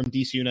proposition from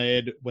DC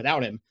United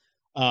without him.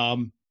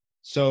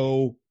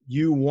 So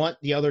you want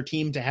the other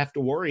team to have to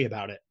worry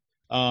about it.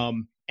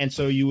 And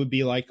so you would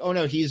be like, oh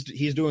no,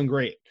 he's doing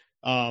great.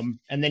 And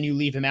then you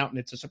leave him out and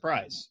it's a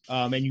surprise.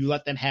 And you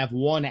let them have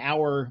 1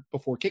 hour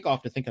before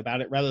kickoff to think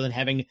about it rather than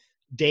having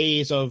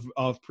days of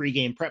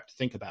pregame prep to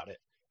think about it.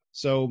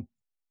 So,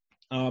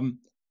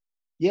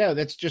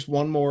 that's just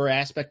one more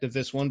aspect of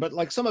this one, but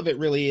like some of it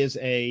really is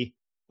a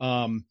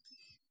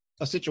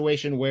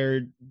situation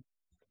where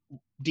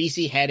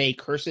DC had a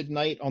cursed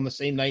night on the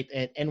same night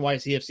that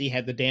NYCFC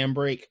had the dam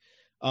break,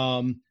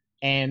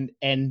 and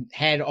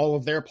had all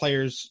of their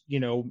players,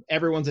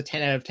 everyone's a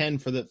 10 out of 10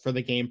 for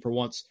the game for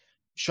once.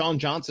 Sean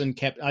Johnson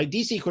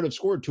DC could have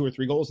scored 2 or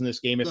 3 goals in this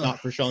game if not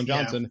for Sean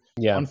Johnson.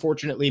 Yeah.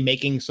 Unfortunately,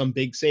 making some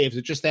big saves.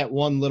 It's just that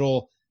one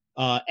little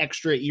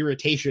extra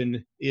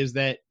irritation is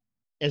that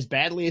as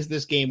badly as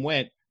this game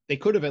went, they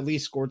could have at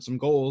least scored some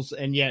goals,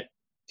 and yet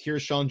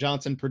here's Sean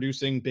Johnson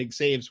producing big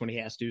saves when he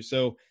has to.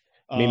 So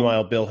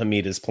meanwhile, Bill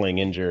Hamid is playing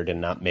injured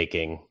and not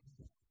making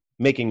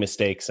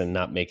mistakes and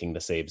not making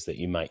the saves that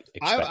you might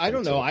expect. I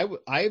don't know.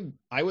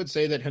 I would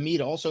say that Hamid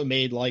also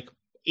made, like,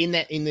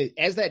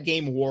 as that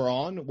game wore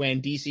on,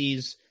 when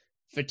DC's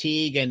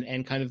fatigue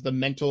and kind of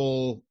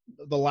the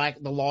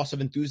loss of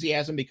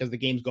enthusiasm because the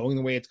game's going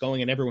the way it's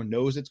going and everyone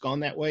knows it's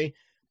gone that way,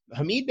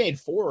 Hamid made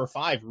 4 or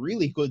 5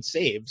 really good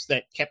saves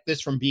that kept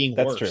this from being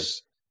worse. True.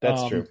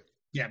 That's true.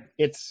 Yeah,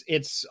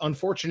 it's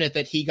unfortunate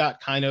that he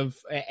got kind of,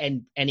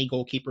 and any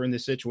goalkeeper in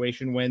this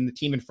situation, when the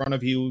team in front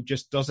of you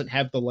just doesn't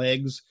have the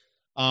legs,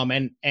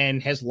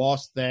 and has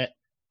lost that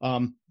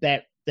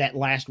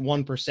last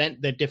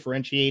 1% that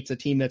differentiates a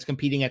team that's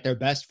competing at their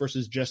best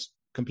versus just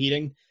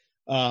competing.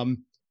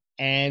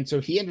 And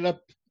so he ended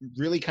up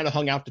really kind of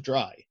hung out to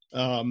dry.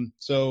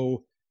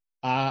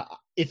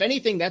 If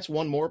anything, that's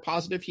one more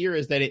positive here,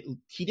 is that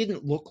he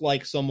didn't look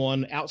like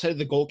someone outside of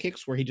the goal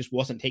kicks where he just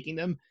wasn't taking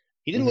them.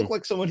 He didn't look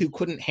like someone who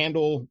couldn't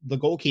handle the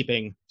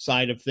goalkeeping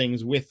side of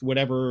things with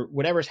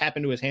whatever's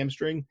happened to his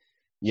hamstring.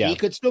 Yeah. He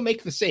could still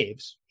make the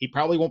saves. He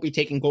probably won't be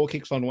taking goal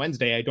kicks on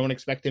Wednesday. I don't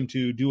expect him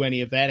to do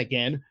any of that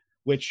again,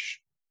 which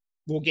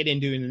we'll get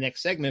into in the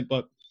next segment,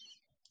 but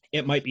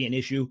it might be an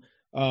issue.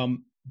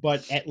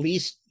 But at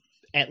least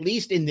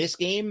in this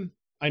game,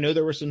 I know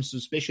there were some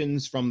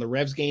suspicions from the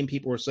Revs game.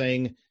 People were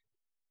saying,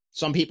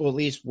 some people at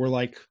least were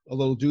like a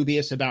little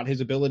dubious about his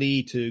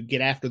ability to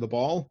get after the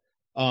ball.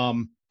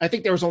 I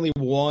think there was only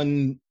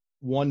one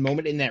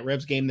moment in that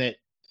Revs game that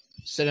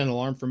set an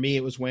alarm for me.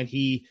 It was when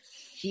he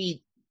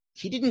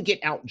didn't get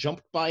out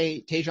jumped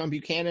by Tajon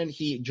Buchanan.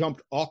 He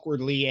jumped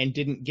awkwardly and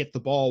didn't get the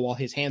ball while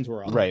his hands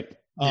were up. Right.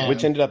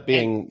 Which ended up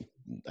being,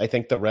 I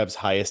think, the Revs'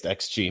 highest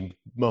XG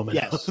moment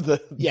of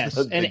the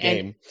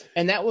game.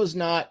 And that was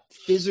not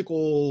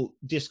physical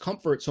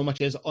discomfort so much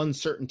as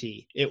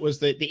uncertainty. It was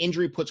the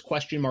injury puts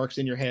question marks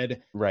in your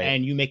head, right,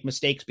 and you make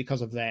mistakes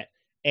because of that.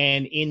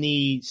 And in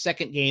the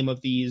second game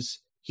of these,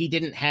 he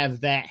didn't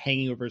have that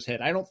hanging over his head.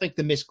 I don't think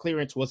the missed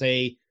clearance was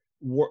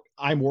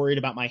I'm worried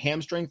about my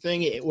hamstring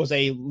thing. It was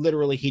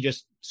literally he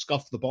just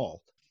scuffed the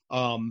ball.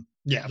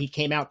 He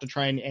came out to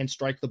try and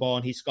strike the ball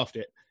and he scuffed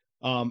it.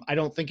 I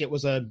don't think it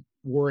was a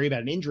worry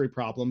about an injury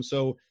problem.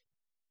 So,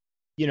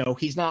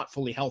 he's not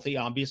fully healthy,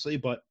 obviously,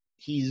 but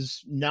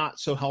he's not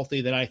so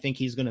healthy that I think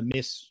he's going to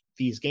miss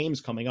these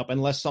games coming up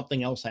unless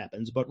something else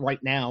happens. But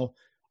right now,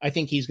 I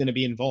think he's going to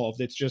be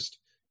involved. It's just,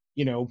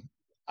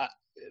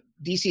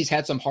 DC's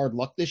had some hard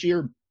luck this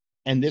year,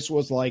 and this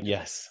was like,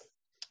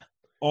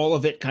 all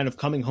of it kind of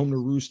coming home to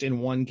roost in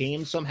one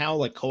game somehow,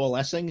 like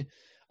coalescing.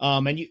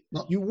 And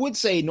you would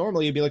say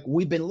normally you'd be like,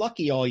 we've been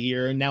lucky all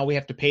year and now we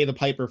have to pay the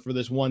piper for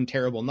this one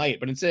terrible night.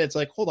 But instead it's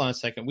like, hold on a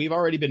second. We've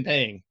already been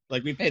paying.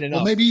 Like, we've paid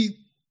enough. Well,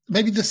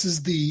 maybe this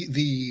is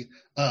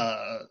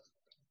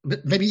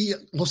maybe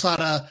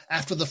Losada,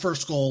 after the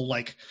first goal,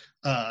 like,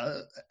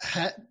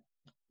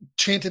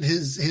 chanted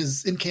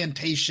his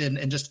incantation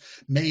and just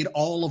made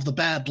all of the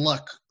bad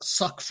luck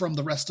suck from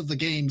the rest of the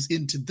games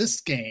into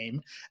this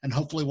game. And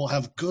hopefully we'll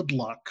have good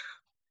luck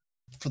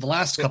for the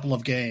last couple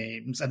of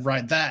games and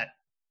ride that.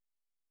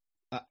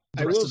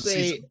 I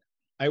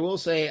will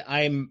say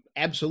I'm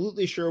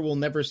absolutely sure we'll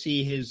never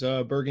see his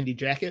burgundy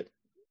jacket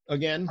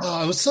again.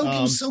 Oh, it was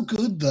so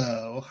good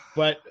though.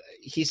 But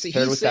he said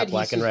that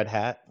black and red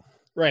hat.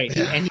 Right.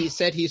 Yeah. And he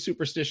said he's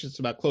superstitious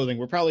about clothing.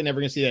 We're probably never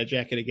going to see that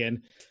jacket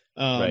again.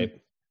 Right.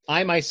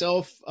 I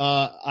myself,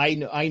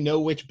 I know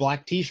which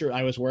black t-shirt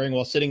I was wearing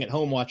while sitting at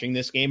home watching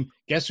this game.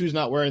 Guess who's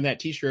not wearing that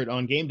t-shirt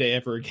on game day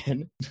ever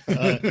again?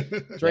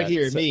 It's right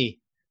here, me.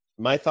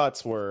 My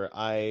thoughts were,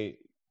 I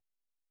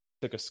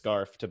took a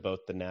scarf to both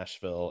the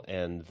Nashville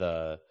and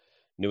the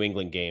New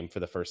England game for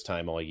the first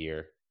time all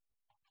year,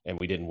 and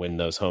we didn't win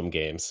those home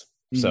games.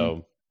 Mm-hmm.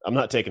 So I'm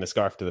not taking a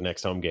scarf to the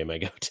next home game I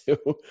go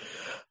to,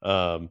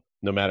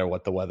 no matter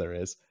what the weather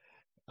is.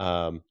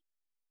 And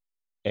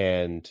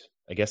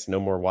I guess no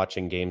more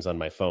watching games on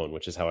my phone,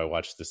 which is how I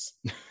watched this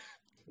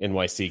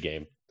NYC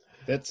game.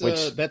 That's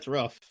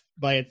rough.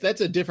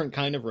 That's a different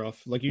kind of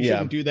rough. Like, you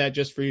shouldn't do that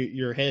just for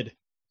your head.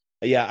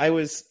 Yeah, I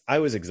was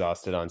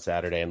exhausted on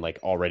Saturday and like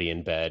already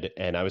in bed,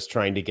 and I was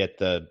trying to get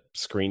the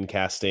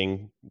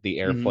screencasting, the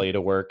AirPlay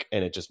to work,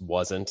 and it just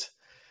wasn't.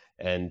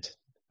 And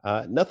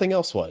nothing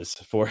else was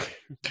for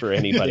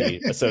anybody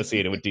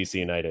associated with DC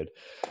United.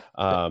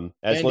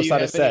 As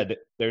Losada said,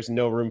 there's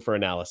no room for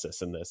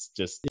analysis in this.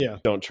 Just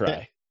don't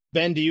try.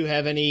 Ben, do you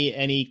have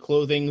any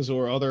clothings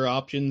or other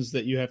options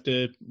that you have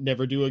to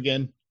never do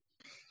again?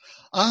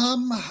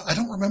 I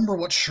don't remember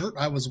what shirt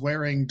I was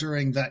wearing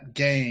during that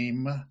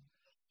game.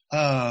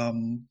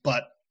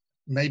 But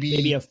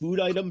maybe a food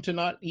item to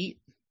not eat.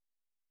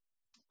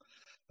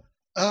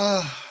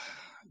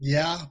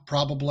 Yeah,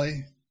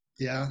 probably.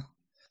 Yeah.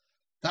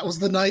 That was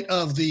the night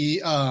of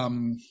the,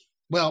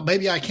 well,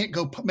 maybe I can't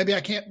go,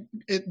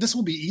 this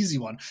will be an easy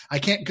one. I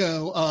can't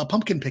go,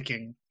 pumpkin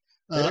picking,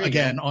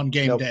 again on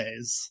game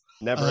days.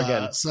 Never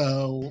again.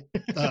 So,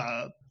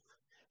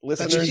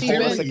 listeners,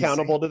 hold us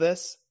accountable to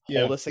this.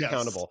 hold us Yes.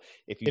 accountable.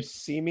 If you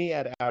see me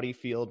at Audi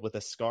Field with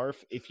a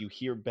scarf, if you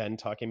hear Ben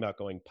talking about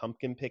going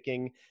pumpkin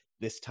picking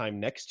this time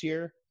next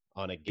year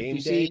on a game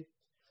day,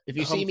 if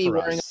you come see me for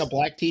wearing us. a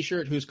black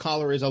T-shirt whose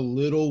collar is a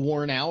little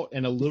worn out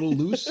and a little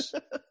loose,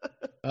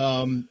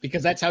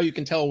 because that's how you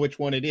can tell which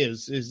one it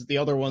is. Is the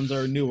other ones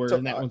are newer So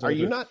and that one's are older.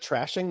 you not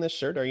trashing this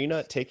shirt? Are you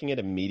not taking it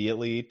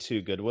immediately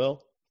to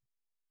Goodwill?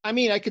 I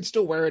mean, I could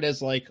still wear it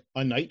as like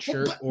a night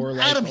shirt or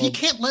like Adam, he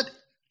can't let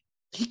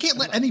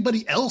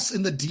anybody else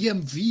in the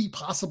DMV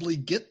possibly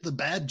get the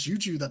bad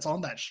juju that's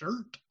on that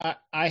shirt.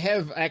 I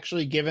have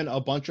actually given a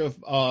bunch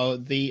of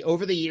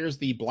over the years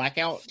the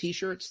blackout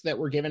T-shirts that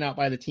were given out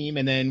by the team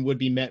and then would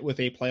be met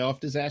with a playoff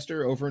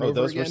disaster over and over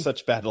those again. were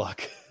such bad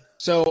luck.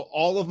 So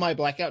all of my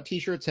blackout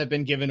T-shirts have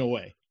been given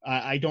away.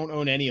 I don't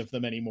own any of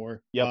them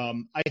anymore. Yep.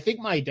 I think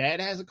my dad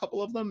has a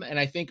couple of them, and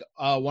I think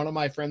one of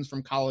my friends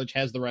from college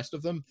has the rest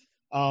of them.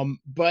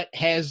 But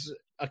has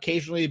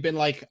occasionally been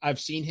like, I've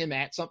seen him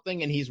at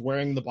something and he's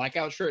wearing the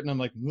blackout shirt, and I'm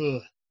like,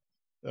 ugh,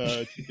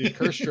 the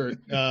curse shirt.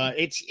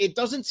 It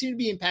doesn't seem to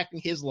be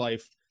impacting his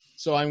life,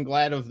 so I'm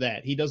glad of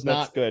that. He does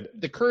That's not. good.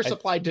 The curse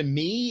applied to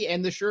me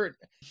and the shirt,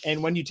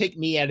 and when you take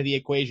me out of the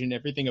equation,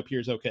 everything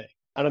appears okay.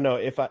 I don't know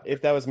if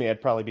that was me, I'd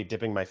probably be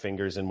dipping my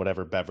fingers in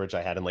whatever beverage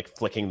I had and like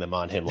flicking them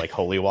on him like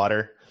holy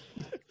water,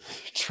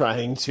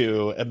 trying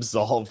to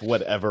absolve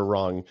whatever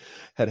wrong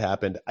had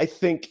happened. I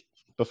think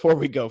before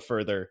we go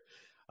further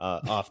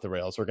off the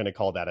rails, we're going to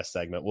call that a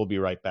segment. We'll be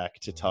right back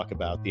to talk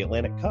about the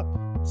Atlantic Cup.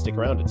 Stick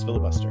around. It's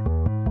Filibuster.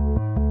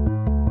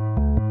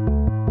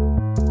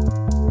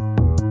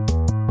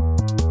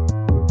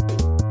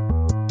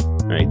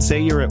 All right.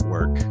 Say you're at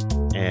work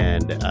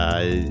and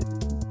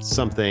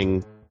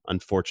something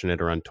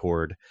unfortunate or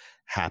untoward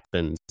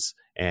happens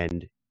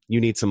and you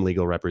need some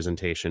legal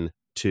representation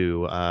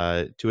to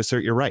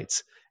assert your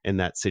rights in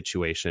that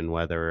situation,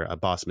 whether a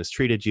boss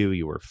mistreated you,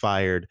 you were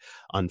fired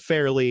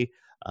unfairly,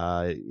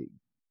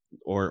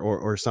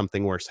 or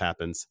something worse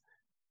happens.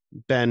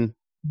 Ben,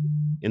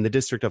 in the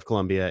District of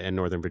Columbia and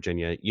Northern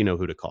Virginia, you know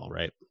who to call,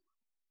 right?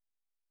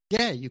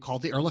 Yeah, you call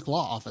the Ehrlich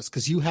Law Office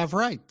because you have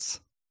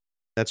rights.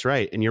 That's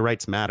right. And your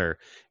rights matter.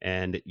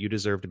 And you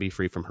deserve to be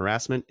free from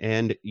harassment.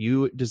 And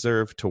you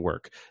deserve to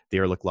work. The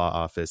Ehrlich Law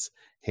Office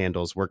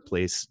handles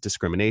workplace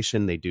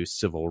discrimination. They do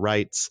civil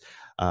rights.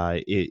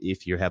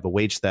 If you have a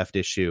wage theft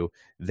issue,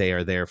 they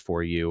are there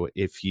for you.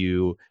 If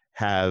you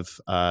have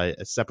a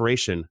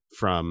separation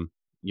from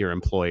your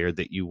employer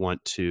that you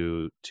want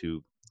to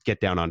get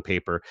down on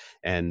paper,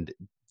 and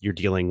you're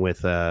dealing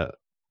with a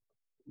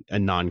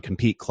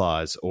non-compete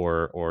clause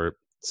or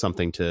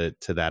something to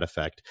that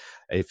effect.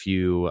 If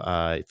you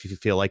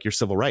feel like your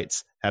civil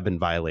rights have been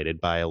violated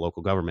by a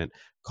local government,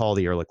 call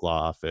the Ehrlich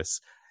Law Office.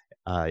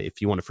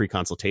 If you want a free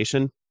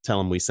consultation, tell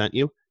them we sent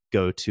you.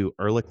 Go to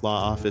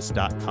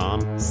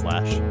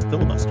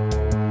ehrlichlawoffice.com/filibuster.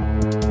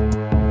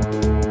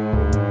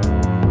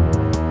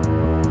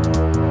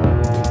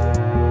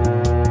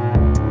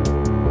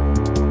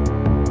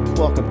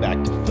 Welcome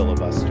back to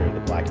Filibuster,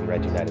 the Black and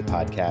Red United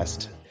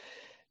podcast.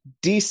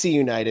 DC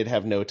United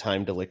have no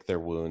time to lick their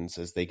wounds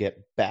as they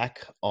get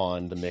back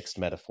on the mixed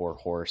metaphor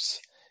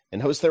horse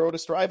and host their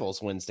oldest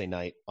rivals Wednesday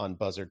night on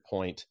Buzzard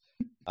Point.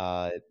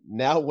 Now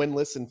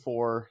winless in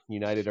 4,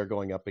 United are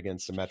going up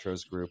against a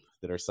Metros group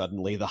that are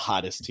suddenly the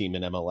hottest team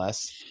in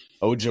MLS.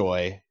 Oh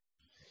joy.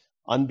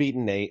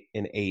 Unbeaten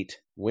 8,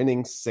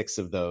 winning 6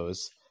 of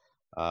those.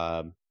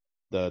 The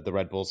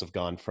Red Bulls have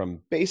gone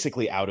from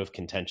basically out of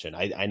contention.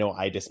 I know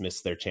I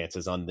dismissed their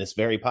chances on this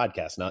very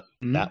podcast not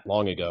that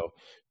long ago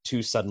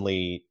to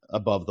suddenly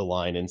above the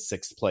line in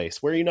 6th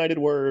place, where United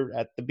were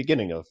at the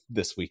beginning of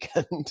this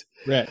weekend.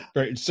 Right.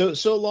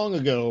 So long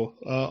ago,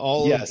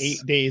 of 8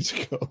 days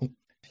ago.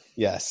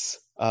 Yes.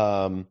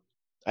 I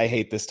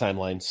hate this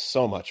timeline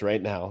so much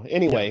right now.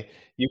 Anyway,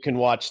 you can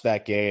watch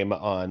that game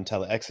on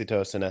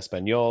Teleexitos in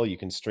Espanol. You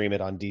can stream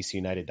it on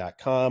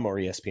DCUnited.com or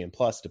ESPN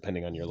Plus,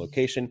 depending on your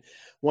location.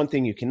 One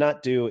thing you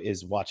cannot do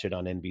is watch it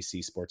on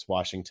NBC Sports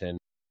Washington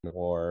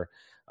or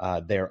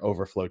their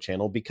Overflow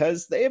channel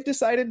because they have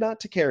decided not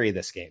to carry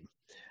this game.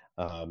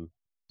 Again,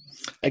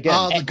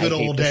 the good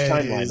old days.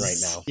 Timeline right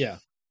now. Yeah.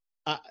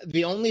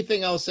 The only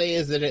thing I'll say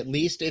is that at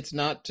least it's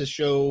not to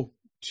show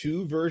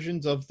 2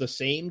 versions of the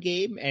same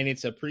game, and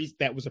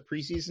that was a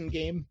preseason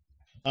game.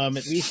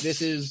 At least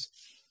this is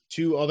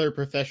 2 other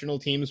professional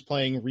teams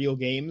playing real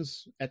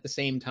games at the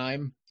same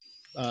time.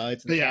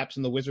 It's the Caps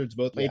and the Wizards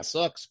both played. It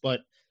sucks,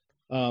 but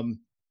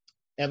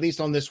at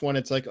least on this one,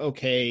 it's like,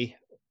 okay,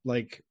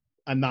 like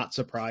I'm not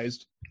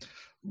surprised.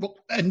 Well,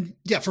 and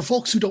yeah, for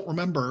folks who don't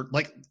remember,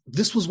 like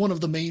this was one of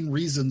the main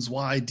reasons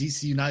why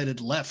DC United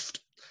left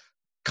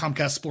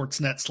Comcast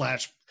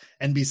Sportsnet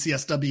 /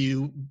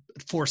 NBCSW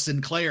for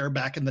Sinclair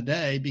back in the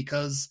day,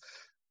 because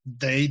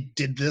they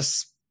did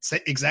this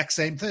exact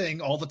same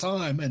thing all the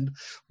time. And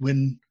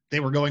when they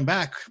were going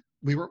back,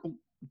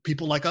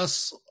 people like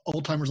us,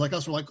 old timers like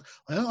us, were like,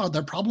 well,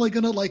 they're probably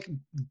going to like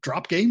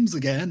drop games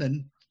again.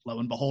 And lo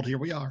and behold, here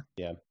we are.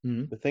 Yeah.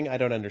 Mm-hmm. The thing I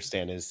don't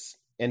understand is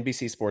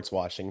NBC Sports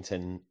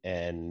Washington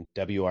and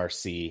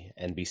WRC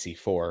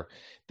NBC4,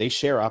 they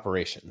share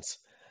operations.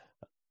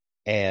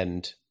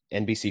 And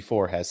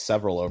NBC4 has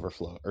several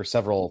overflow or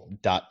several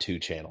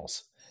 .2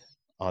 channels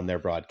on their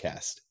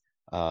broadcast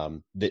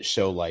that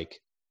show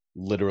like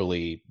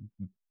literally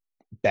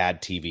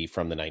bad TV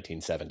from the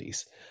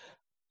 1970s.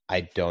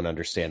 I don't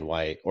understand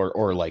why,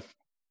 or like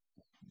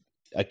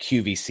a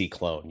QVC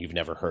clone you've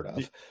never heard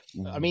of.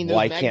 I mean,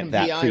 why can't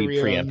that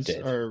be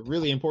preempted? Are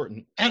really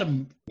important.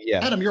 Adam,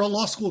 you're a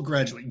law school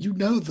graduate. You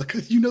know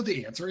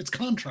the answer. It's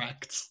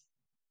contracts.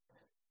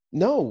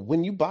 No,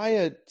 when you buy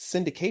a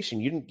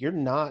syndication, you're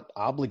not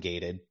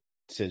obligated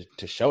to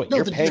show it.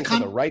 You're paying for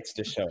the rights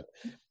to show it.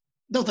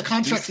 No, the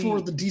contract for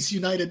the DC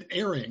United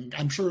airing.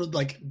 I'm sure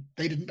like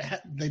they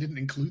didn't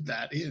include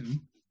that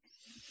in.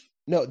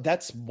 No,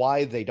 that's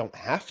why they don't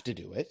have to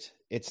do it.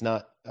 It's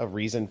not a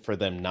reason for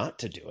them not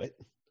to do it.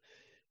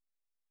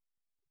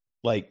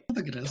 Like, I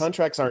think it is.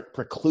 Contracts aren't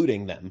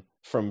precluding them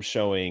from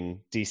showing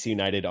DC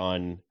United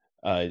on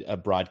a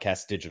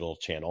broadcast digital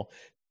channel.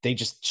 They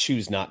just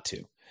choose not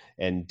to.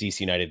 And DC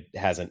United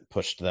hasn't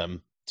pushed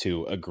them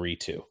to agree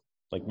to.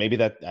 Like, maybe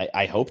that,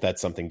 I hope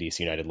that's something DC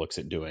United looks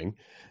at doing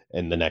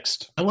in the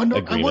next agreement.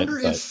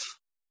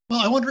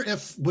 I wonder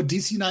if would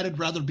DC United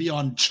rather be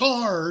on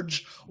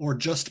Charge or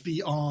just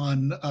be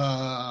on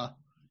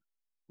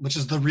which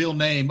is the real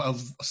name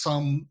of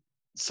some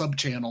sub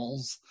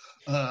channels.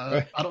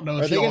 I don't know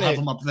if y'all have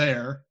them up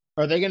there.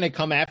 Are they going to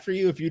come after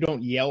you if you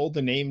don't yell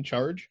the name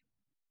Charge?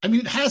 I mean,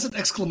 it has an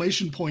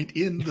exclamation point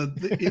in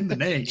the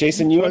name.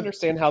 Jason, you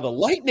understand how the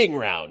lightning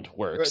round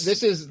works.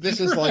 This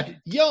is like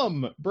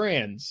Yum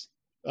Brands,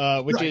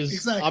 which is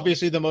exactly.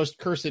 Obviously the most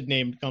cursed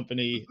named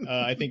company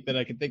I think that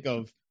I can think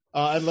of.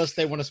 Unless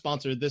they want to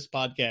sponsor this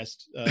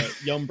podcast,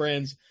 Yum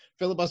Brands,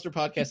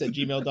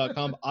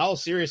 filibusterpodcast@gmail.com. I'll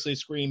seriously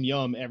scream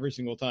Yum every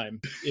single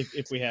time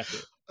if we have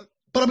to.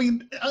 But I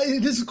mean,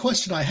 it is a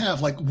question I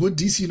have. Like, would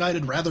DC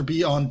United rather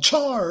be on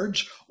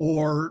Charge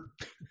or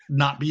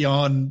not be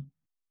on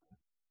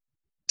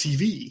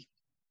TV?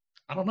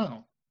 I don't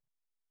know.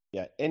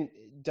 Yeah, and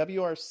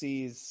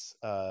WRC's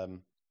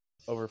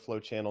overflow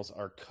channels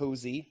are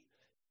Cozy,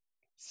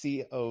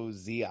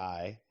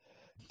 COZI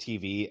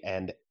TV,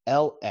 and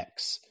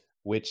LX,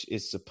 which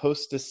is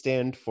supposed to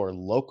stand for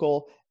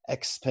Local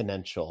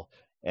Exponential.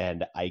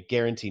 And I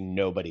guarantee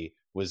nobody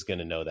was going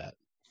to know that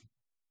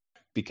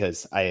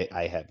because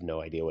I have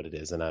no idea what it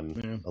is. And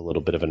I'm a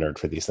little bit of a nerd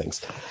for these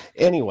things.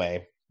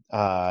 Anyway,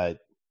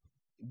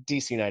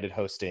 DC United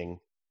hosting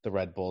the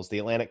Red Bulls. The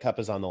Atlantic Cup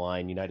is on the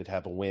line. United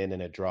have a win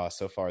and a draw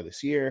so far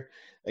this year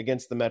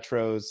against the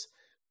Metros.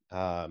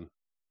 I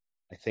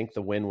think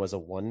the win was a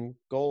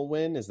 1-goal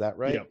win. Is that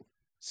right? Yeah.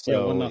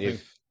 So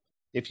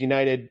if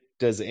United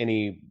does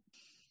any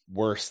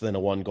worse than a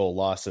 1-goal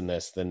loss in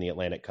this, then the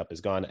Atlantic Cup is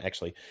gone.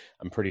 Actually,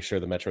 I'm pretty sure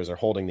the Metros are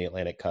holding the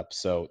Atlantic Cup.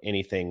 So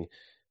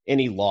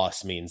any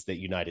loss means that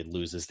United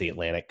loses the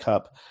Atlantic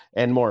Cup.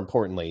 And more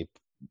importantly,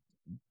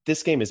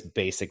 this game is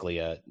basically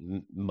a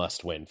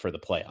must win for the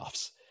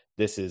playoffs.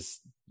 This is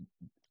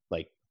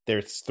like,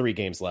 there's 3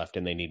 games left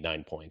and they need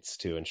 9 points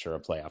to ensure a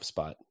playoff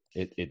spot.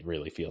 It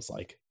really feels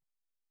like.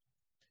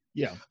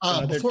 Yeah.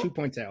 They're 2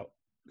 points out.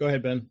 Go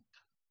ahead, Ben.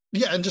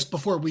 Yeah, and just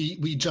before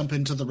we jump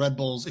into the Red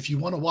Bulls, if you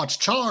want to watch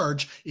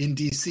Charge in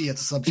DC,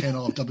 it's a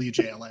sub-channel of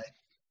WJLA.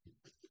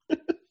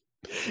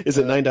 Is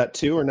it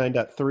 9.2 or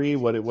 9.3?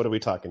 What are we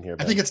talking here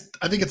about? I think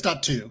it's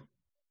 .2.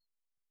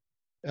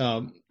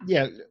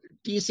 Yeah,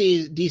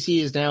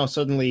 DC is now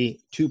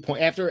suddenly 2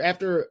 point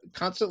after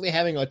constantly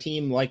having a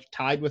team like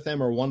tied with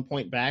them or 1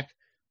 point back.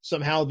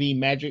 Somehow the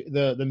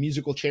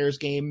musical chairs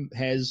game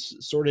has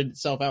sorted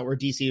itself out where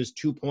DC is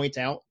 2 points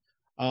out.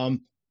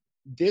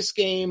 This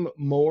game,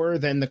 more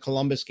than the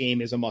Columbus game,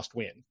 is a must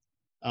win.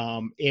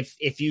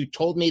 If you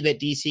told me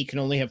that DC can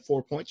only have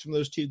 4 points from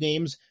those 2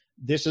 games,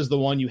 this is the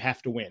one you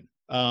have to win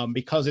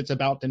because it's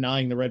about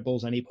denying the Red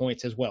Bulls any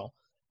points as well.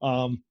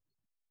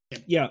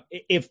 Yeah,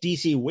 if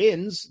DC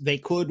wins, they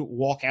could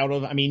walk out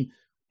of. I mean,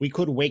 we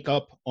could wake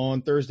up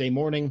on Thursday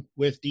morning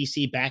with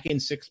DC back in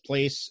 6th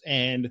place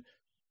and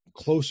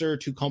closer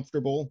to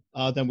comfortable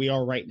than we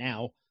are right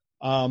now.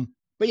 But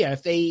yeah,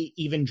 if they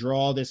even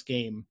draw this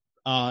game,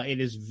 it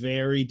is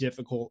very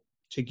difficult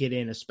to get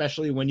in,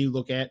 especially when you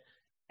look at,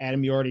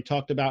 Adam, you already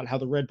talked about how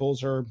the Red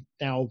Bulls are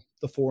now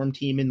the form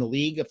team in the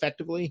league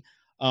effectively,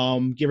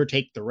 give or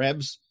take the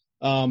Revs.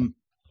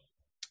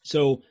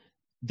 So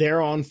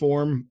they're on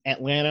form.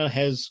 Atlanta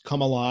has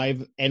come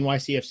alive.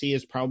 NYCFC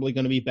is probably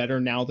going to be better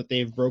now that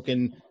they've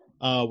broken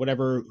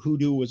whatever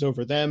hoodoo was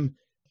over them.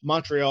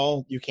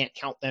 Montreal, you can't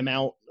count them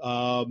out.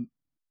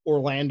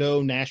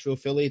 Orlando, Nashville,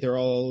 Philly, they're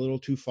all a little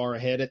too far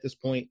ahead at this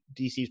point.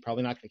 DC is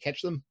probably not going to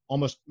catch them.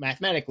 Almost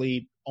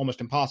mathematically,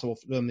 almost impossible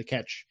for them to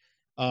catch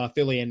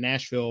Philly and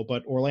Nashville.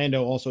 But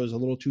Orlando also is a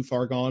little too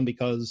far gone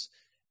because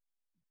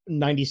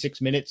 96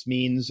 minutes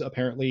means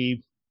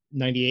apparently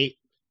 98.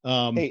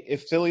 Hey,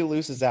 if Philly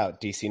loses out,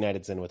 DC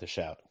United's in with a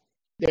shout.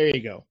 There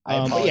you go.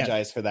 I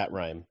apologize for that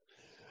rhyme.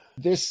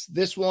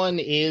 This one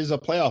is a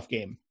playoff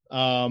game.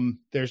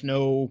 There's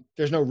no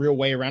real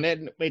way around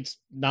it. It's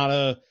not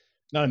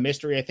a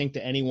mystery, I think,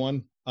 to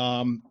anyone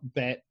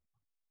that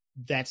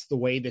that's the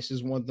way this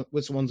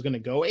one's going to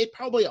go. It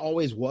probably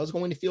always was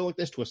going to feel like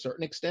this to a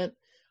certain extent.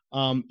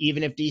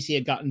 Even if DC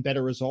had gotten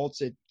better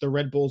results, the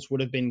Red Bulls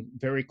would have been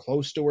very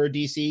close to where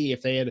DC,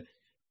 if they had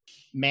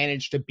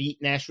managed to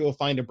beat Nashville,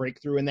 find a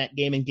breakthrough in that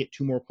game and get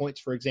 2 more points,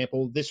 for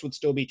example, this would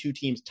still be 2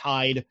 teams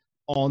tied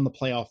on the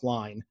playoff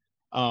line.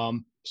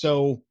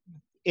 So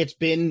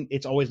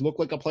it's always looked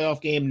like a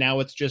playoff game. Now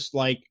it's just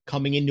like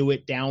coming into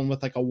it down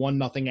with like a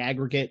 1-0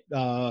 aggregate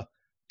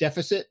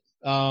deficit.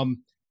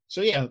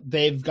 So yeah,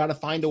 they've got to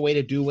find a way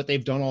to do what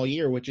they've done all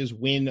year, which is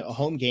win a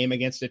home game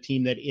against a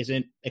team that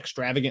isn't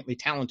extravagantly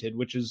talented,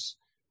 which is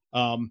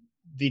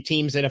the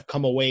teams that have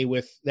come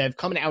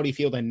to Audi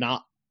Field and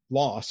not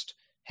lost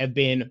have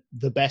been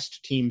the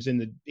best teams in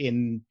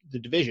the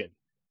division.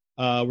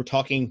 We're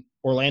talking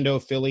Orlando,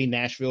 Philly,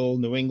 Nashville,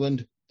 New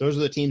England. Those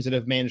are the teams that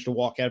have managed to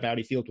walk out of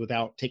Audi Field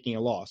without taking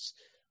a loss.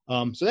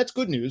 So that's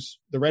good news.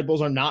 The Red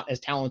Bulls are not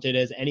as talented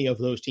as any of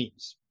those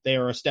teams. They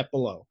are a step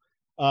below.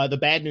 The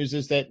bad news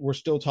is that we're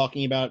still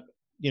talking about,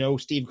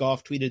 Steve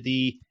Goff tweeted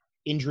the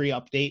injury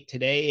update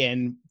today,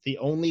 and the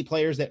only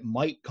players that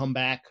might come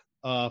back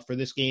for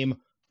this game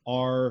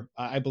are,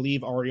 I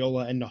believe,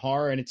 Arriola and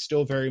Nahar, and it's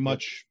still very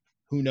much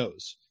who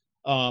knows.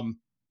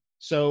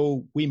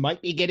 So we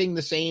might be getting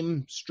the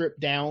same stripped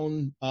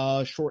down,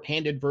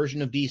 shorthanded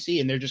version of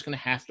DC, and they're just going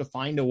to have to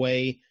find a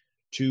way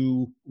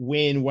to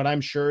win what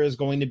I'm sure is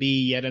going to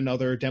be yet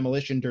another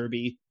demolition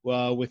derby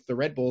with the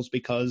Red Bulls,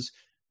 because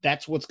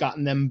that's what's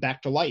gotten them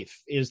back to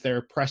life, is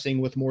they're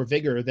pressing with more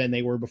vigor than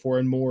they were before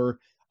and more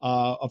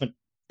of a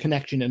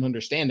connection and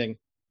understanding.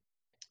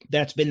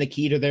 That's been the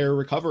key to their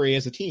recovery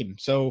as a team.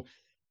 So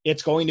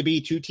it's going to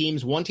be 2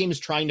 teams. One team is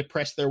trying to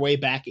press their way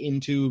back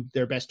into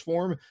their best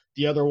form.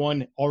 The other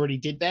one already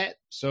did that.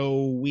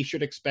 So we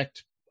should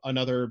expect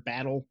another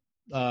battle,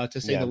 to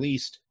say the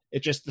least.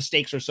 It just, the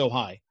stakes are so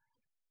high.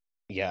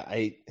 Yeah,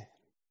 I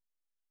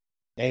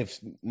have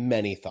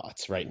many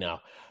thoughts right now.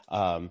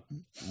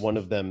 One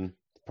of them,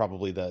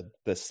 probably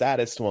the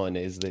saddest one,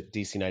 is that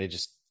DC United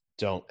just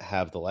don't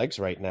have the legs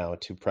right now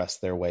to press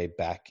their way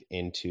back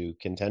into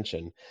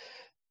contention,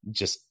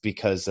 just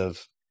because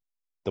of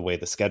the way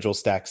the schedule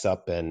stacks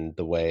up and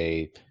the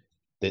way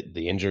that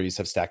the injuries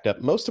have stacked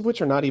up, most of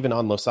which are not even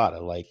on Losada.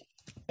 Like,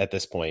 at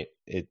this point,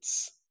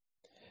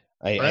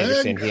 I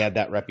understand he had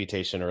that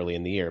reputation early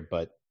in the year,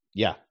 but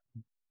yeah,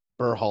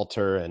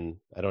 Berhalter, and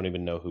I don't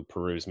even know who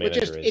Peru's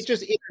manager is. It's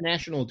just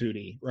international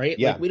duty, right?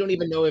 Yeah. Like, we don't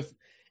even know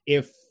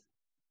if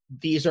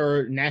these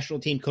are national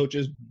team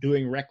coaches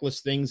doing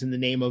reckless things in the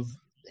name of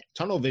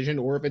tunnel vision,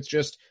 or if it's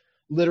just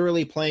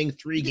literally playing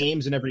 3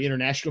 games in every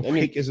international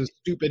break is a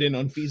stupid and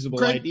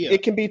unfeasible idea.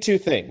 It can be 2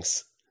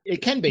 things.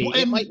 It can be. Well,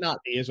 it might not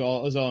be, is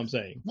all I'm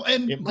saying. Well,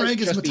 and it Greg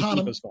is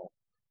metonymy.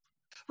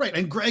 Right,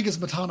 and Greg is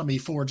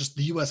metonymy for just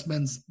the U.S.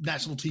 men's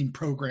national team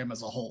program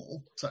as a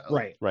whole. So.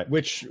 Right.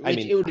 Which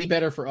it would be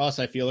better for us,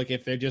 I feel like,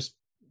 if they just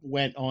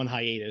went on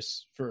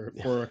hiatus for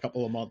a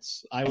couple of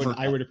months. I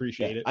would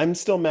appreciate it. I'm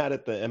still mad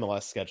at the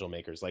MLS schedule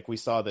makers. Like, we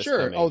saw this.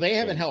 Sure. Oh, they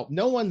haven't helped.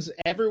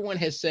 Everyone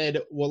has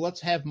said, well, let's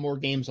have more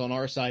games on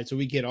our side so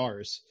we get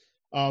ours.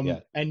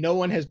 And no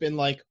one has been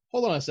like,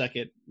 hold on a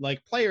second.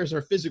 Like, players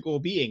are physical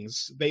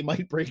beings. They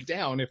might break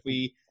down if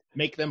we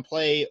make them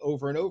play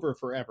over and over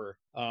forever.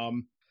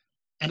 And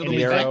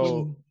the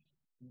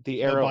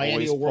arrow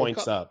always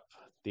points up.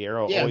 The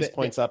arrow always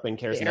points up and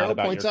cares not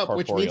about your corporeal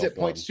which means it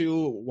form. points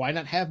to, why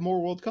not have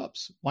more World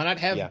Cups? Why not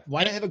have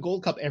a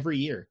Gold Cup every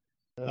year?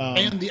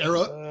 And the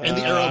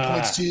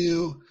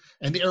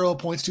arrow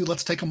points to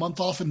let's take a month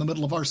off in the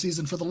middle of our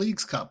season for the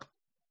Leagues Cup.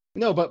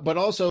 No, but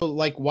also,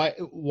 like,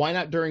 why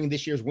not during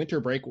this year's winter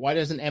break? Why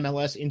doesn't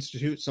MLS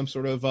institute some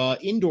sort of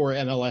indoor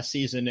MLS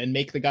season and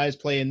make the guys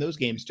play in those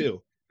games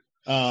too?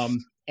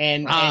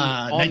 And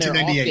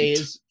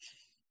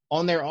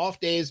on their off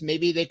days,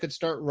 maybe they could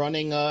start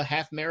running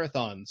half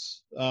marathons,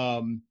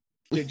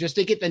 just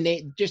to get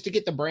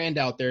the brand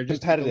out there,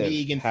 just to get the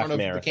league in front of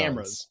the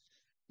cameras.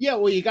 Yeah,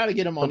 well, you got to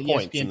get them on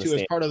ESPN too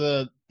as part of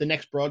the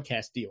next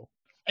broadcast deal.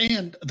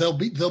 And they'll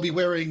be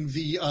wearing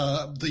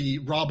the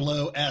Rob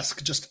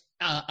Lowe-esque just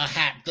a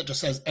hat that just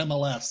says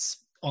MLS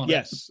on it.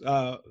 Yes,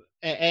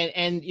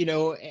 and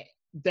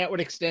that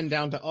would extend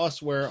down to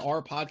us, where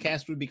our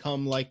podcast would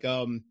become like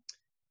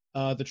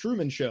the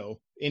Truman Show,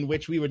 in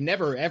which we would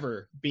never,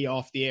 ever be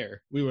off the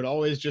air. We would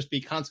always just be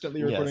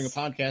constantly recording a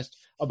podcast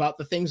about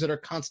the things that are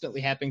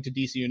constantly happening to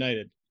DC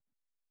United.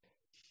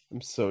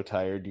 I'm so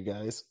tired, you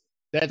guys.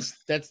 That's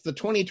the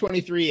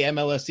 2023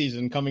 MLS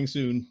season coming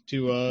soon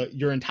to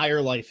your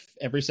entire life,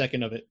 every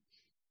second of it.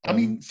 I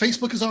mean,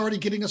 Facebook is already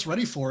getting us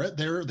ready for it.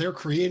 They're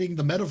creating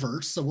the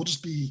metaverse, so we'll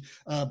just be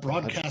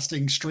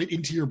broadcasting straight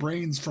into your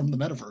brains from the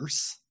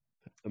metaverse.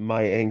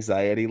 My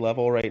anxiety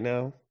level right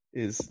now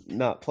is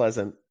not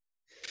pleasant.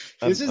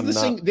 This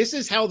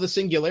is how the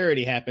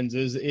singularity happens.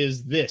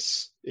 Is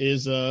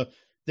the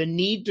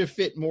need to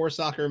fit more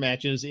soccer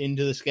matches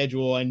into the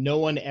schedule and no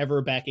one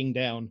ever backing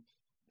down.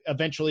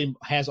 eventually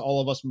has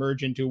all of us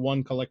merge into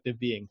one collective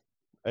being.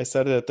 I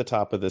said it at the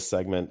top of this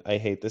segment. I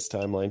hate this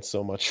timeline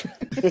so much.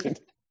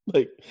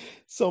 Like,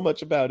 so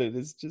much about it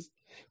is just,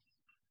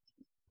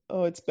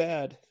 oh, it's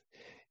bad.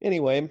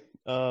 Anyway,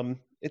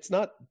 it's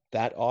not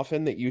that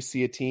often that you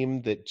see a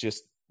team that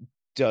just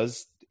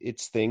does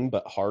its thing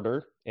but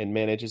harder and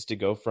manages to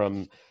go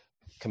from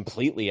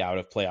completely out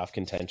of playoff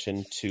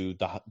contention to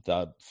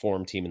the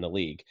form team in the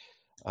league.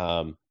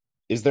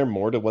 Is there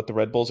more to what the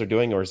Red Bulls are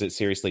doing, or is it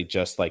seriously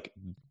just like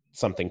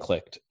something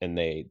clicked and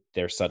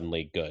they're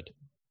suddenly good?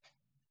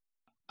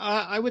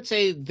 I would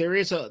say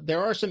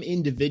there are some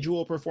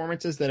individual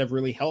performances that have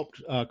really helped.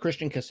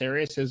 Christian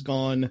Casarias has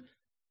gone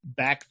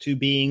back to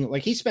being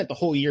like, he spent the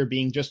whole year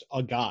being just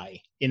a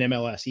guy in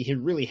MLS. He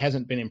really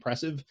hasn't been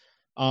impressive.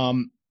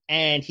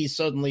 And he's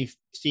suddenly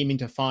seeming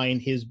to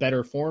find his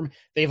better form.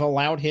 They've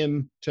allowed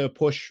him to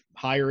push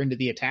higher into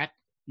the attack.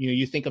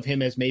 You think of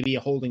him as maybe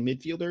a holding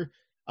midfielder.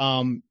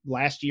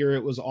 Last year,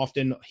 it was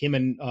often him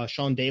and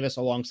Sean Davis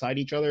alongside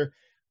each other.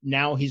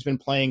 Now he's been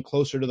playing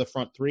closer to the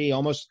front three,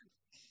 almost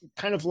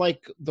kind of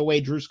like the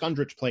way Drew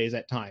Skundrich plays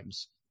at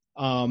times.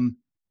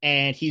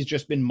 And he's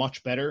just been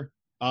much better,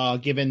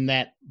 given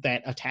that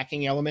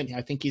attacking element.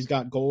 I think he's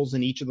got goals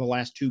in each of the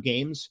last 2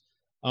 games.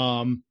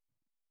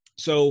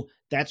 So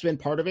that's been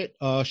part of it.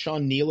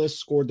 Sean Nealis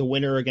scored the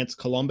winner against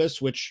Columbus,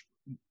 which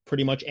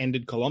pretty much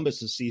ended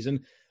Columbus's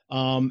season.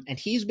 And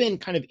he's been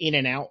kind of in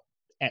and out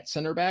at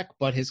center back,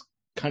 but has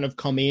kind of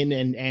come in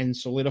and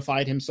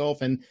solidified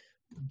himself. And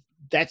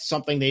that's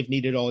something they've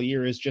needed all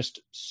year, is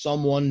just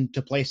someone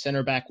to play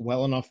center back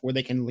well enough where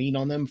they can lean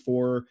on them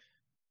for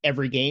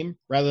every game,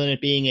 rather than it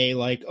being a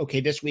like, okay,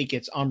 this week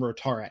it's Amro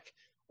Tarek,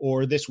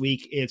 or this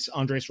week it's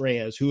Andres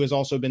Reyes, who has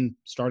also been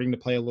starting to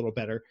play a little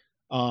better.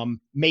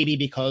 Maybe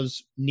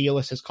because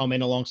Nealis has come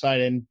in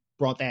alongside and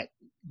brought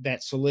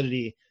that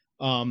solidity.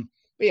 But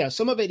yeah,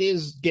 some of it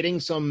is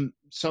getting some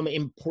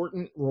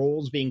important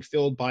roles being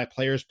filled by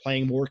players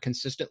playing more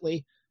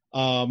consistently.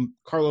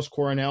 Carlos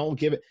Coronel,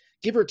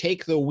 give or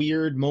take the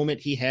weird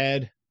moment he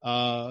had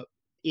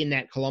in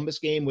that Columbus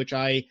game, which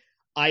I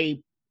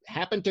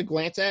happened to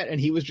glance at, and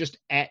he was just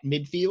at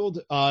midfield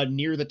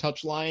near the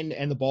touchline,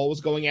 and the ball was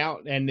going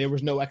out, and there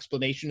was no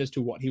explanation as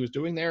to what he was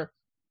doing there.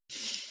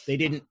 They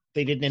didn't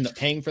end up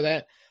paying for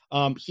that.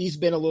 He's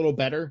been a little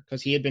better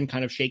because he had been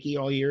kind of shaky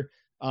all year.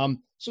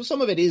 So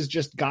some of it is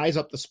just guys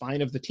up the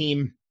spine of the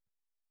team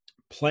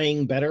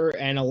playing better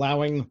and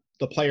allowing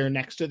the player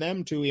next to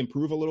them to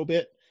improve a little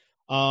bit.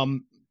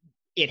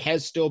 It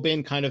has still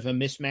been kind of a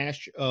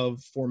mismatch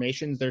of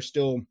formations.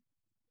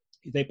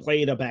 They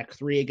played a back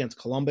 3 against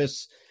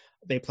Columbus.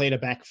 They played a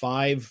back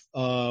 5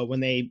 when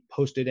they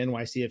hosted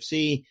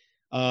NYCFC.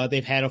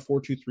 They've had a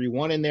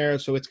 4-2-3-1 in there.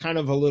 So it's kind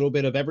of a little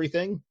bit of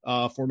everything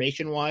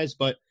formation wise,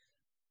 but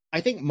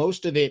I think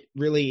most of it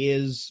really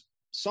is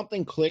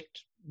something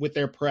clicked with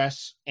their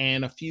press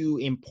and a few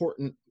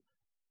important.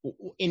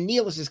 In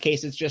Nealis'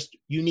 case, it's just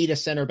you need a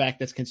center back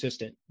that's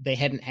consistent. They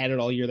hadn't had it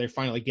all year. They're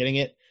finally getting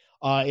it.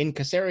 In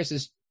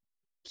Casarias'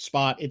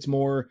 spot, it's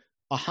more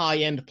a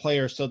high-end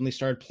player suddenly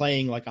started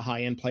playing like a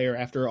high-end player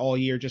after all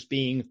year just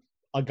being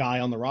a guy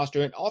on the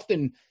roster. And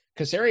often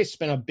Casarias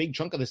spent a big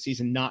chunk of the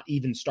season not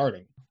even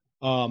starting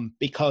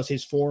because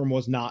his form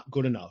was not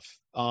good enough.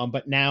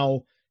 But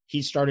now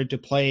he's started to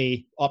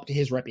play up to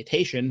his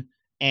reputation,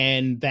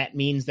 and that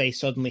means they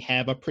suddenly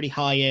have a pretty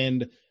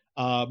high-end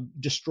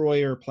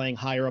destroyer playing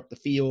higher up the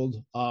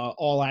field,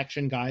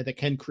 all-action guy that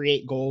can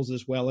create goals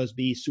as well as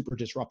be super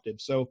disruptive.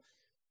 So,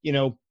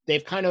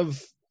 they've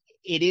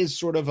it is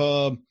sort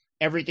of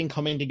everything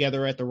coming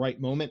together at the right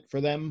moment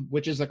for them,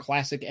 which is a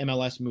classic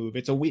MLS move.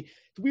 It's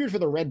weird for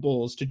the Red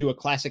Bulls to do a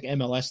classic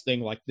MLS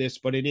thing like this,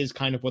 but it is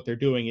kind of what they're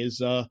doing,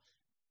 is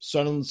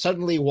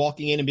suddenly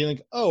walking in and being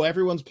like, oh,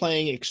 everyone's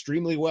playing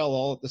extremely well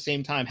all at the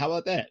same time. How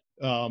about that?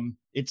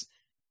 It's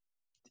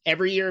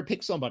every year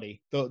pick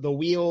somebody. The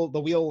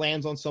wheel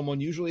lands on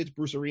someone. Usually it's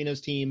Bruce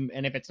Arena's team,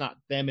 and if it's not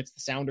them, it's the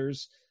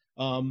Sounders.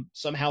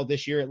 Somehow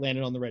this year it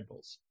landed on the Red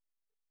Bulls.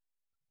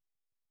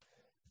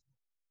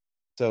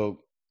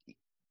 So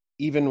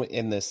even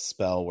in this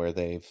spell where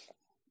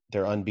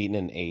they're unbeaten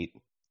in 8,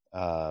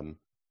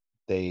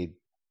 they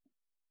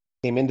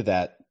came into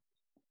that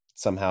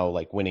somehow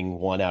like winning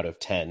 1 out of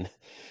 10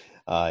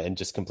 and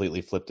just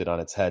completely flipped it on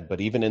its head. But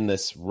even in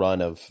this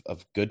run of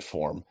good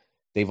form,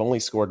 they've only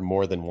scored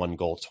more than 1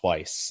 goal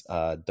twice.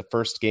 The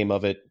first game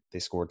of it, they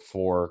scored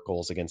 4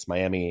 goals against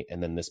Miami,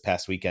 and then this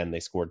past weekend they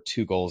scored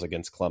 2 goals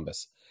against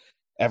Columbus.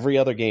 Every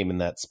other game in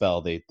that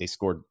spell, they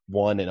scored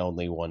 1 and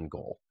only 1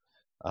 goal.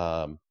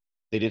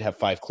 They did have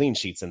 5 clean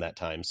sheets in that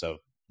time, so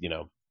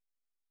the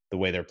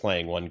way they're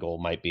playing, 1 goal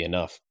might be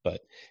enough.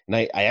 And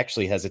I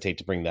actually hesitate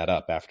to bring that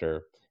up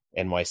after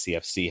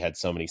NYCFC had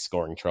so many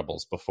scoring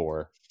troubles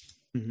before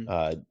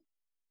Thiago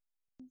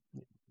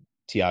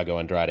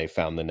Andrade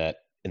found the net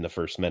in the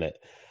first minute,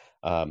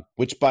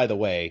 which, by the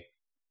way,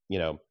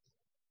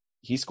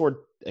 he scored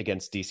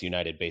against DC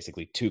United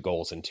basically 2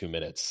 goals in 2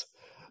 minutes.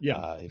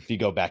 Yeah. If you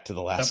go back to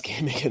the last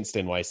game against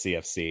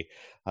NYCFC,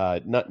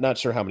 not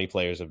sure how many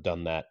players have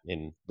done that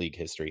in league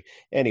history.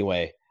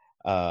 Anyway,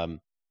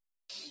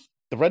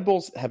 The Red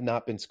Bulls have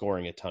not been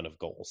scoring a ton of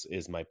goals,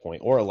 is my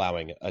point, or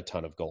allowing a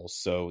ton of goals.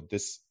 So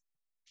this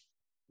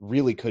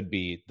really could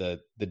be the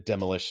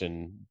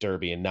demolition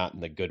derby, and not in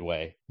the good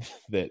way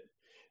that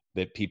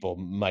people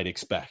might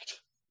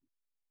expect.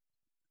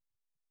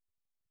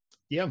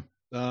 Yeah,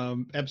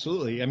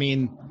 absolutely. I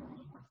mean,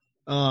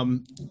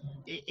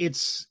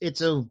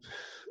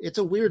 it's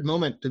a weird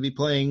moment to be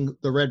playing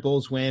the Red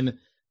Bulls when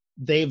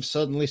they've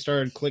suddenly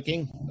started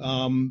clicking.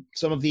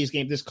 Some of these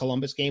games, this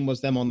Columbus game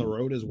was them on the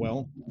road as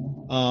well.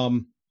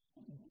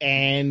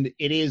 And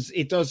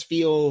it does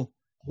feel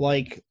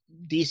like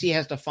DC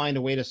has to find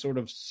a way to sort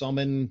of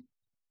summon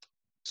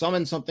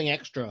something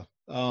extra,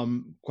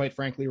 quite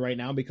frankly, right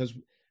now, because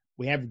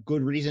we have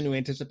good reason to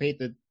anticipate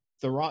that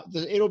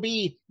it'll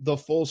be the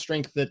full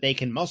strength that they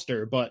can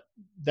muster, but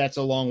that's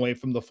a long way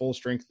from the full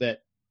strength that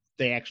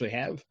they actually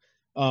have.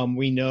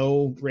 We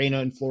know Reyna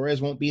and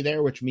Flores won't be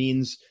there, which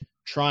means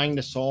trying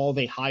to solve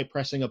a high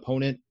pressing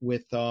opponent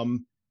with,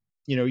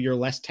 your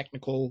less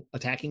technical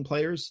attacking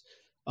players.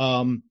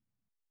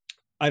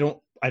 I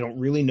don't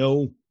really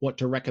know what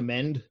to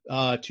recommend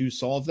to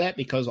solve that,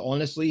 because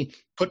honestly,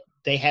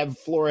 they have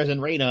Flores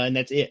and Reyna, and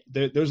that's it.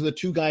 Those are the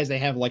two guys they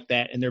have like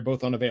that, and they're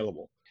both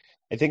unavailable.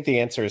 I think the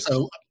answer is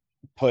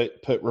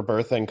put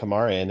Robertha and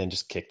Kamara in and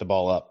just kick the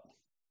ball up.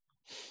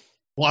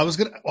 Well, I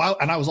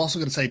was also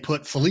gonna say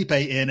put Felipe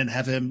in and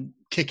have him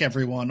kick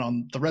everyone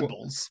on the Red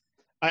Bulls.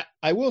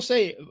 I will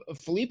say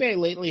Felipe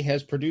lately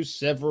has produced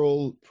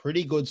several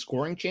pretty good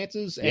scoring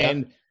chances,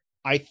 and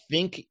I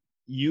think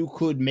you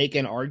could make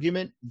an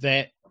argument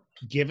that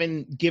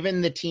given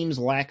the team's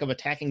lack of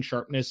attacking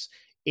sharpness,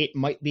 it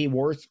might be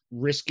worth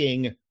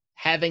risking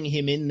having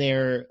him in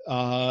there,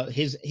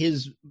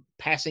 his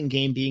passing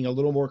game being a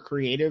little more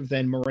creative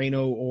than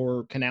Moreno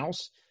or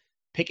Canals,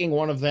 picking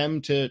one of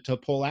them to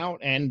pull out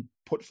and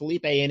put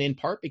Felipe in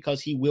part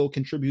because he will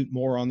contribute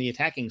more on the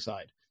attacking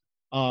side.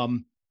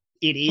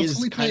 It is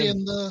put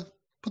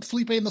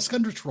Felipe in the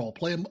Skundrich role.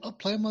 Play him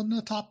on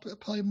the top.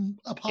 Play him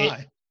up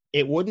high.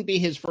 It wouldn't be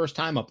his first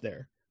time up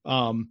there.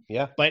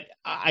 But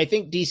I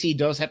think DC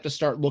does have to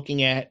start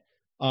looking at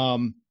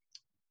looking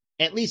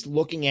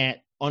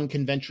at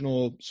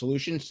unconventional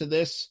solutions to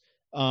this.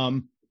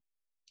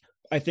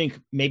 I think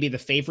maybe the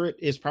favorite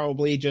is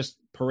probably just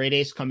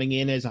Paredes coming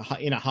in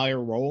in a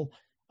higher role,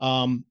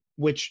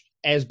 which,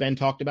 as Ben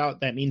talked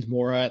about, that means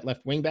Mora at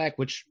left wing back,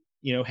 which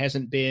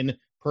hasn't been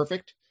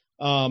perfect.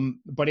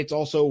 But it's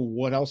also,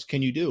 what else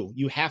can you do?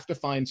 You have to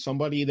find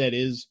somebody that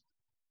is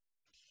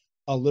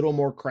a little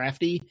more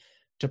crafty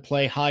to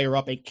play higher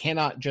up. It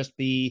cannot just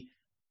be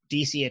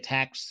DC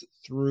attacks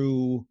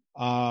through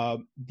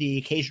the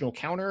occasional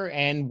counter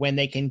and when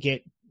they can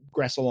get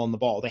Gressel on the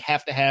ball. They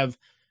have to have,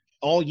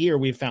 all year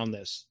we've found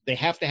this, they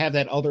have to have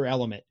that other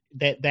element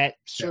that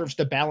serves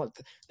to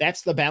balance.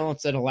 That's the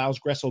balance that allows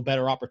Gressel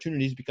better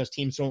opportunities, because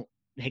teams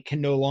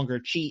can no longer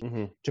cheat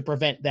to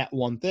prevent that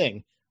one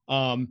thing.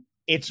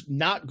 It's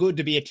not good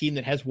to be a team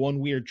that has one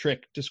weird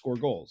trick to score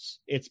goals.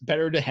 It's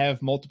better to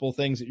have multiple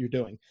things that you're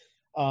doing.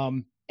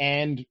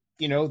 And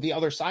the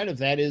other side of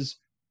that is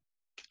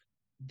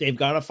they've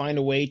got to find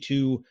a way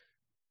to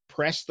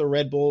press the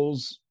Red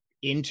Bulls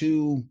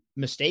into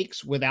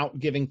mistakes without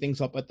giving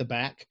things up at the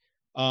back.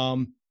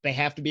 They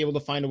have to be able to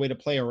find a way to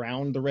play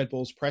around the Red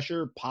Bulls'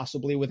 pressure,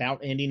 possibly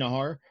without Andy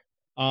Nahar,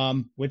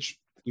 which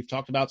we've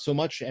talked about so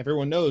much.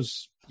 Everyone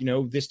knows,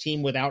 this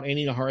team without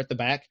Andy Nahar at the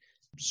back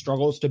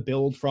struggles to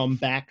build from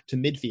back to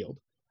midfield.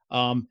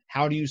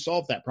 How do you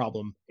solve that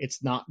problem?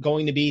 It's not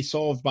going to be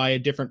solved by a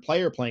different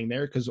player playing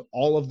there, because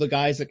all of the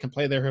guys that can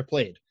play there have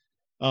played.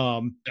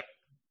 And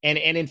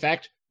in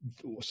fact,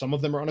 some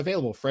of them are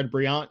unavailable. Fred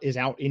Briant is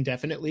out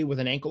indefinitely with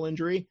an ankle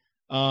injury,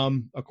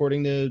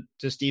 according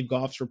to Steve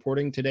Goff's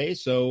reporting today.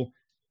 So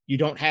you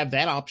don't have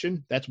that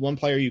option. That's one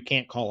player you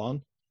can't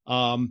call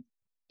on.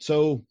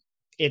 So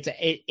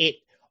it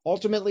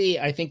ultimately,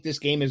 I think this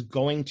game is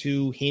going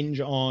to hinge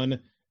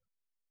on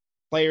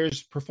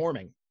players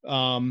performing.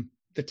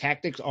 The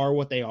tactics are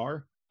what they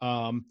are.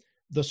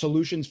 The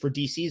solutions for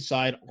DC's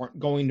side aren't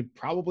going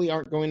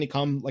to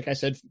come. Like I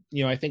said,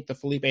 I think the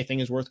Felipe thing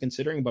is worth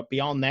considering, but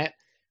beyond that,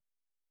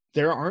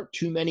 there aren't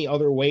too many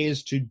other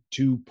ways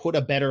to put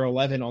a better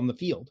 11 on the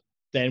field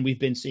than we've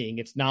been seeing.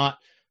 It's not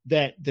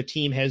that the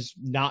team has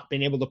not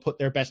been able to put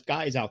their best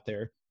guys out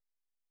there.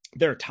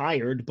 They're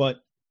tired,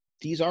 but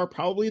these are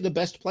probably the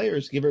best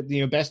players.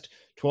 Best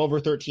 12 or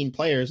 13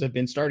 players have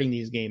been starting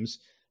these games.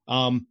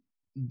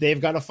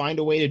 They've got to find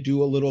a way to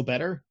do a little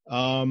better,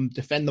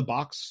 defend the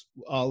box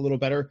a little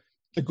better.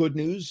 The good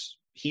news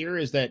here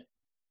is that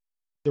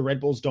the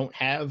Red Bulls don't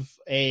have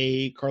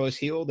a Carlos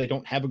Gil. They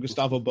don't have a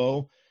Gustavo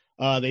Bo.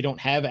 They don't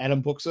have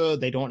Adam Buxa.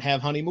 They don't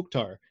have Hani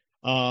Mukhtar.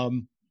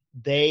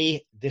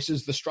 This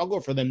is the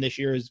struggle for them this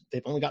year, is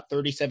they've only got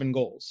 37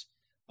 goals.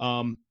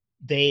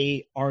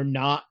 They are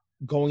not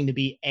going to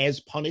be as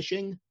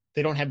punishing.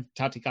 They don't have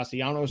Tati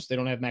Castellanos. They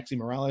don't have Maxi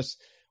Morales.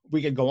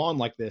 We could go on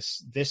like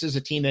this. This is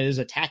a team that is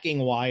attacking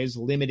wise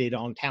limited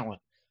on talent.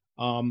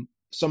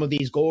 Some of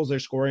these goals they're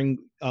scoring,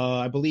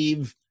 I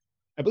believe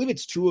I believe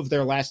it's 2 of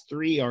their last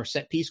 3 are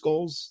set piece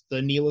goals.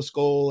 The Nealis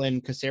goal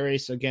and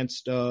Caceres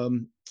against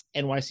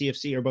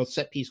NYCFC are both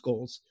set piece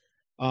goals,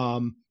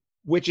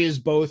 which is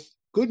both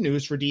good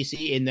news for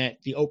DC in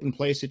that the open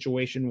play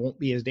situation won't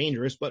be as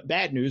dangerous, but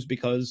bad news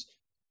because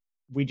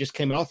we just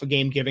came off a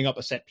game giving up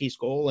a set piece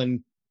goal,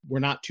 and we're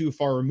not too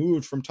far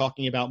removed from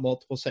talking about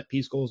multiple set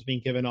piece goals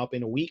being given up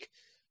in a week.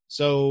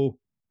 So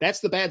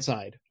that's the bad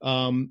side.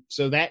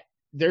 So that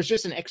there's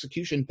just an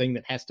execution thing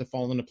that has to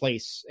fall into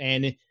place.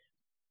 And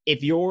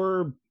if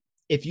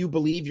you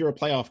believe you're a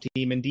playoff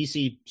team, and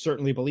DC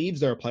certainly believes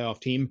they're a playoff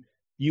team,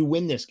 you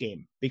win this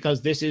game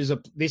because this is a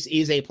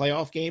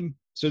playoff game.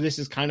 So this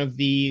is kind of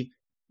the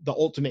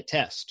ultimate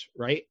test,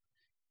 right?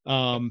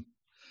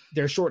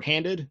 They're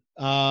shorthanded,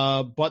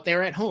 but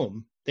they're at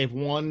home. They've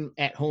won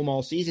at home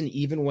all season,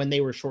 even when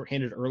they were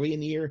shorthanded early in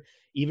the year,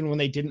 even when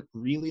they didn't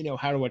really know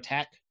how to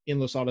attack in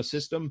Losada's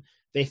system.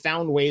 They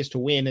found ways to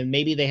win, and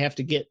maybe they have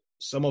to get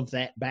some of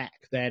that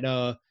back, that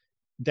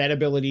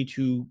ability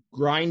to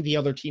grind the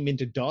other team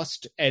into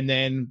dust and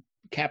then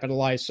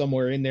capitalize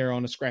somewhere in there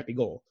on a scrappy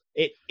goal.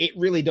 It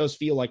really does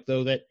feel like,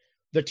 though, that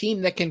the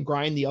team that can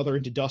grind the other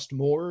into dust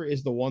more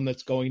is the one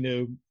that's going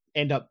to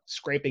end up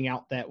scraping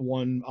out that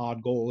one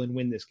odd goal and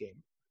win this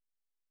game.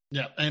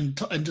 Yeah, and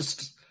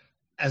just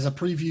as a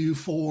preview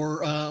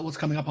for what's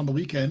coming up on the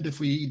weekend, if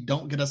we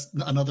don't get us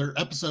another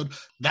episode,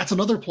 that's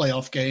another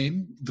playoff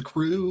game. The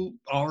Crew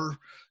are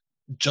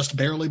just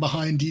barely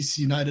behind DC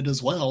United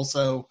as well,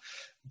 so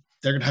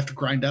they're going to have to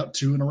grind out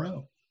 2 in a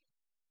row.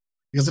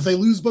 Because if they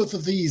lose both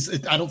of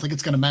these, I don't think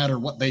it's going to matter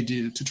what they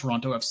do to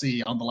Toronto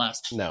FC on the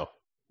last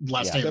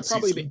day of the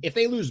season. If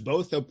they lose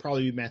both, they'll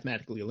probably be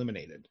mathematically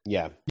eliminated.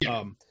 Yeah.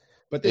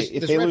 But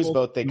if they lose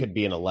both, they could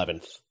be in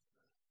 11th.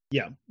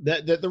 Yeah,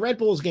 the Red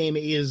Bulls game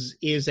is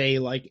a,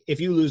 like,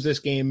 if you lose this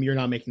game, you're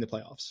not making the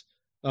playoffs.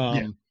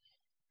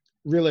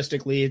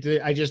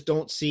 Realistically, I just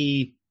don't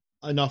see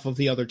enough of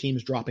the other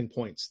teams dropping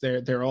points.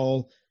 They're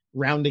all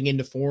rounding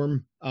into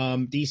form.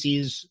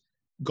 DC's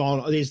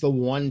gone. Is the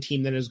one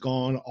team that has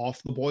gone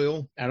off the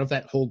boil out of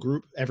that whole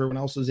group. Everyone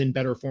else is in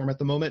better form at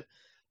the moment.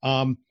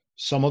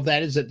 Some of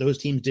that is that those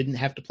teams didn't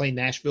have to play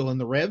Nashville and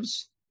the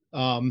Revs.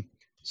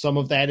 Some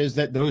of that is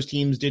that those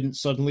teams didn't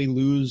suddenly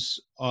lose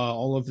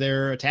all of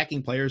their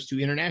attacking players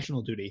to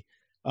international duty,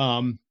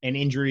 and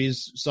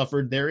injuries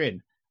suffered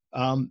therein.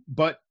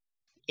 But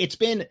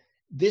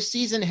this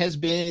season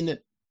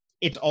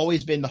it's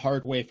always been the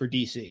hard way for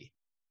DC.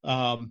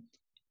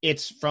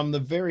 It's from the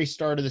very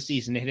start of the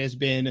season, it has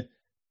been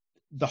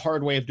the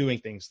hard way of doing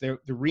things. The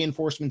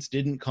reinforcements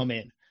didn't come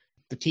in.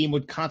 The team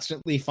would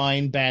constantly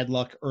find bad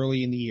luck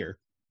early in the year.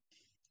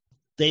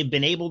 They've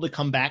been able to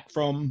come back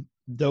from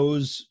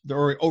those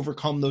or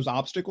overcome those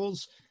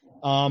obstacles.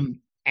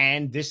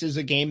 And this is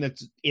a game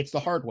it's the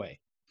hard way.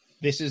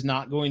 This is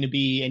not going to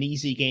be an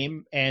easy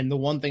game. And the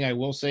one thing I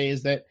will say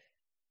is that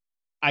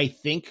I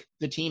think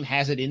the team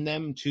has it in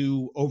them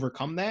to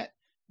overcome that,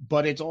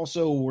 but it's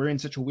also, we're in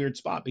such a weird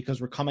spot because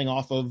we're coming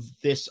off of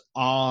this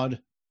odd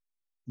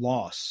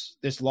loss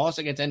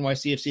against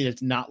NYCFC.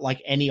 That's not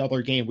like any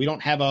other game. We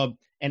don't have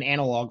an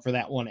analog for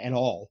that one at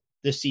all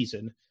this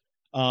season.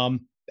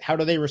 How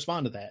do they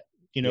respond to that?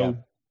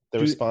 The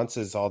response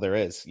is all there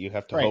is. You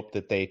have to hope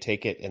that they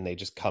take it and they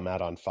just come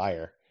out on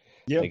fire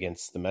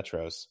against the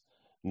Metros,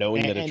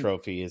 knowing that a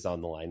trophy is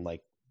on the line,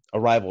 like a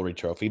rivalry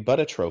trophy, but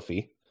a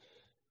trophy.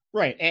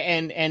 Right.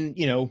 And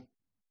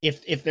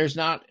if there's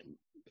not,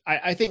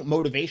 I think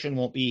motivation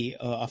won't be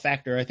a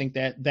factor. I think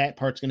that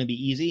part's going to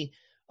be easy.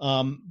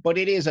 But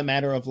it is a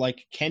matter of,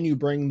 like, can you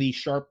bring the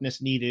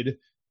sharpness needed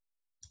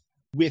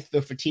with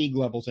the fatigue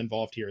levels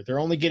involved here? They're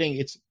only getting,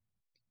 it's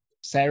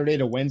Saturday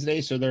to Wednesday.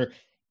 So they're,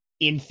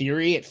 in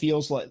theory, it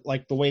feels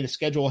like the way the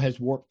schedule has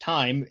warped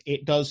time,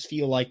 it does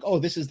feel like, oh,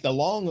 this is the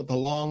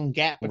long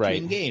gap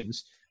between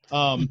games.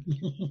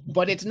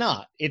 But it's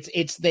not.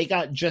 It's they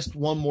got just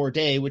one more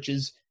day, which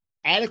is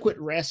adequate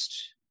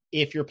rest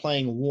if you're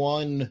playing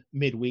one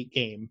midweek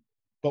game.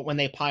 But when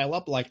they pile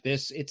up like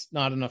this, it's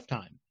not enough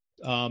time.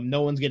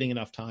 No one's getting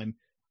enough time.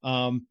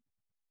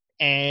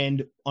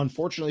 And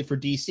unfortunately for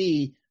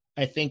DC,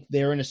 I think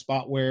they're in a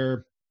spot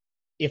where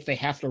if they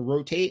have to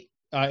rotate,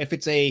 if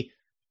it's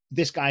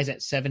this guy's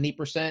at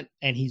 70%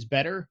 and he's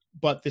better,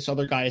 but this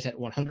other guy is at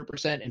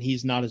 100% and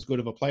he's not as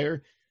good of a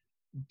player,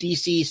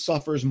 DC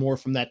suffers more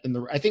from that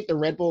than I think the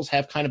Red Bulls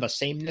have kind of a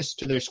sameness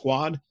to their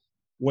squad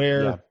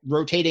where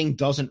rotating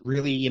doesn't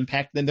really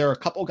impact them. There are a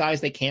couple guys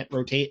they can't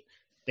rotate.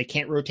 They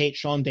can't rotate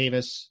Sean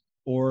Davis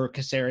or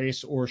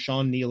Caceres or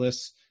Sean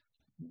Nealis.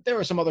 There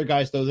are some other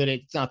guys, though, that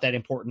it's not that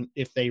important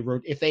if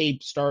they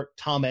start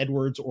Tom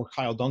Edwards or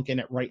Kyle Duncan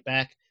at right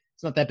back.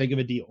 It's not that big of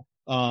a deal.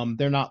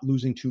 They're not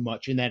losing too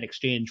much in that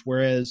exchange.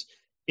 Whereas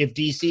if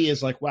DC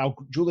is like, wow,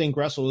 Julian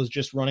Gressel is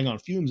just running on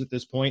fumes at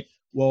this point,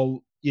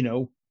 well,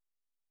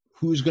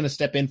 who's going to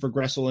step in for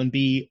Gressel and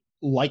be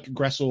like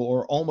Gressel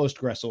or almost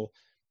Gressel?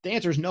 The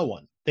answer is no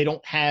one. They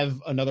don't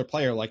have another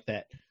player like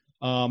that.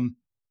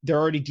 They're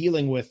already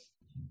dealing with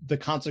the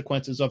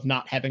consequences of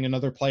not having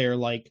another player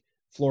like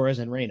Flores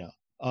and Reyna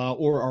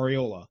or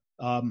Areola.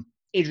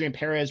 Adrian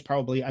Perez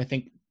probably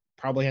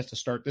has to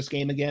start this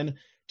game again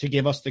to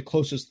give us the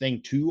closest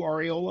thing to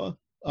Arriola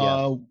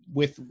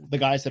with the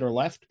guys that are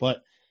left.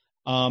 But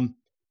I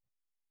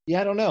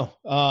don't know.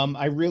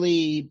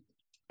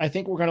 I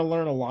think we're going to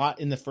learn a lot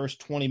in the first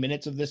 20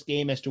 minutes of this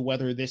game as to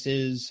whether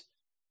DC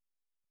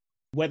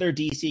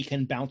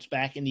can bounce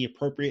back in the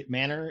appropriate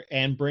manner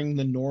and bring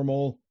the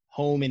normal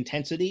home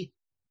intensity.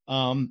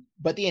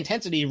 But the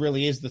intensity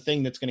really is the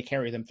thing that's going to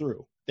carry them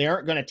through. They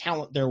aren't going to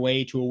talent their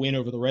way to a win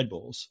over the Red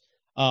Bulls.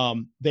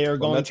 That's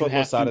what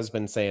Losada's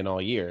been saying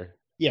all year.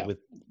 Yeah. With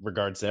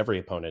regards to every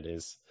opponent,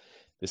 is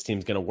this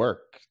team's going to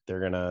work. They're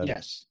going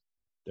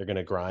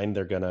to grind.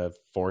 They're going to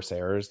force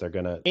errors. They're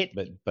going to,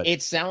 but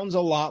it sounds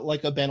a lot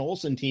like a Ben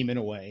Olsen team in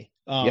a way.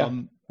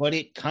 But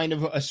it kind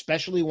of,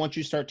 especially once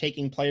you start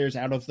taking players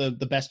out of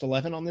the best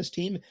 11 on this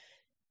team,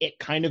 it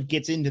kind of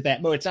gets into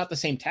that mode. It's not the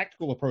same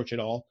tactical approach at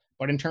all,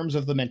 but in terms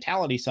of the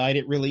mentality side,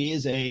 it really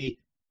is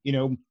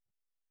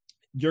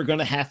you're going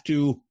to have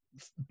to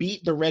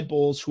beat the Red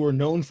Bulls, who are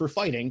known for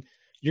fighting.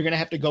 You're going to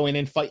have to go in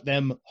and fight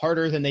them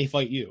harder than they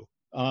fight you.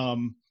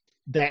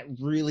 That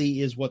really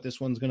is what this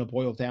one's going to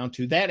boil down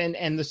to. That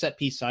and the set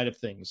piece side of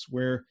things,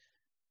 where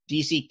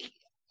DC,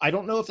 I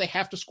don't know if they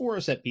have to score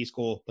a set piece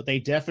goal, but they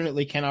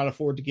definitely cannot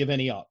afford to give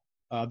any up.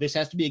 This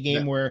has to be a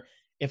game where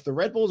if the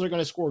Red Bulls are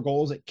going to score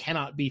goals, it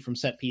cannot be from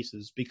set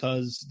pieces,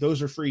 because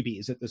those are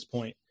freebies at this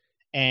point.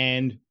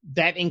 And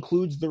that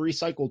includes the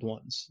recycled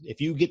ones.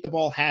 If you get the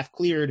ball half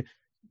cleared,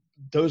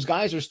 those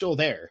guys are still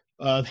there.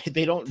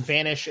 They don't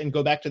vanish and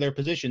go back to their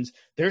positions.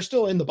 They're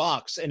still in the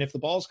box. And if the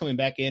ball's coming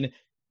back in,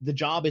 the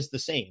job is the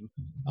same.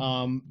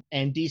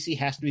 And DC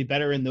has to be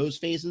better in those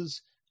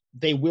phases.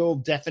 They will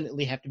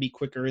definitely have to be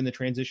quicker in the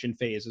transition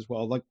phase as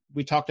well. Like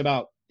we talked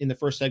about in the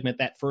first segment,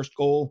 that first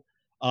goal,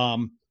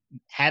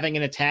 having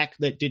an attack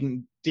that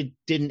didn't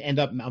end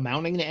up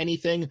amounting to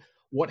anything.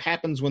 What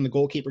happens when the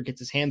goalkeeper gets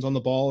his hands on the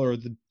ball or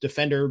the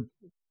defender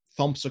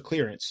thumps a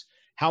clearance?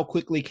 How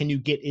quickly can you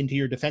get into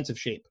your defensive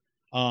shape?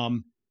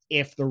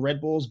 If the Red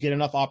Bulls get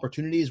enough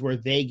opportunities where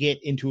they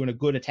get into a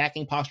good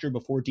attacking posture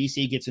before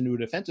DC gets into a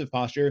defensive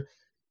posture,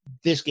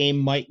 this game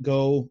might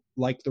go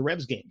like the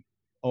Revs game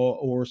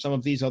or some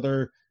of these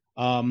other,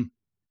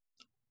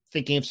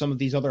 thinking of some of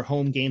these other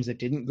home games that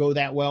didn't go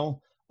that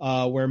well,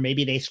 where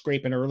maybe they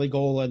scrape an early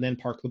goal and then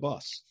park the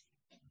bus.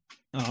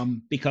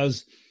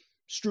 Because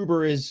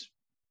Struber is,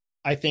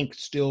 I think,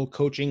 still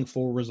coaching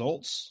for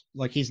results.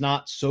 Like, he's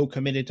not so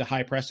committed to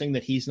high pressing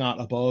that he's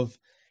not above.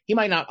 He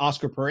might not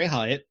Oscar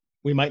Pareja it.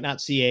 We might not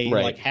see a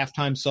like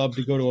halftime sub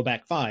to go to a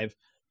back five.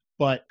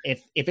 But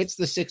if it's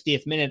the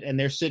 60th minute and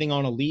they're sitting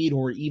on a lead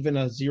or even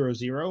a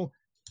 0-0,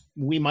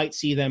 we might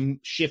see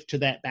them shift to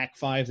that back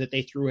five that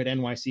they threw at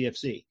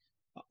NYCFC.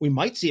 We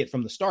might see it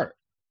from the start,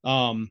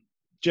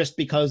 just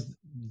because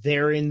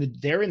they're in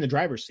the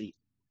driver's seat.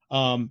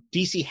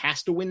 DC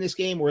has to win this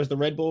game, whereas the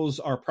Red Bulls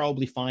are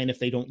probably fine if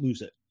they don't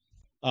lose it.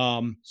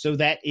 So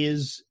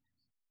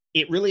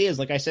it really is,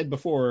 like I said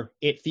before,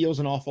 it feels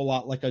an awful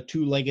lot like a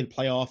two-legged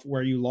playoff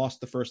where you lost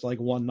the first leg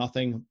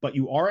 1-0, but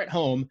you are at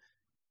home,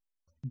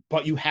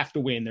 but you have to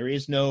win.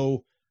 There's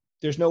no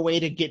way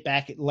to get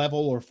back at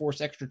level or force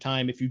extra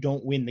time if you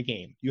don't win the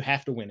game. You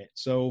have to win it.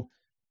 So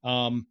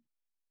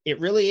it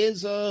really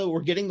is,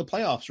 we're getting the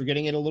playoffs. We're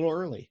getting it a little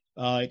early,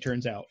 it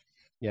turns out.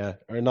 Yeah,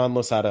 Hernan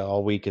Losada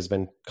all week has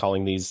been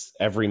calling these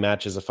every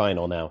match as a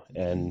final now,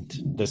 and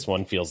this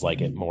one feels like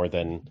it more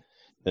than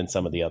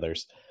some of the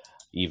others.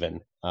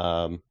 Even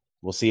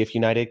we'll see if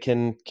United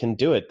can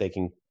do it. They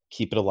can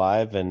keep it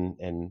alive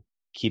and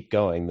keep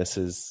going. This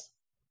is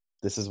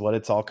what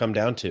it's all come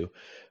down to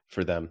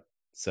for them.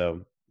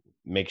 So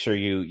make sure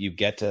you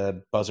get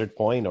to Buzzard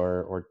Point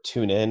or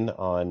tune in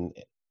on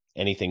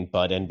anything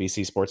but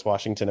NBC Sports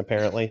Washington,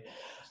 apparently,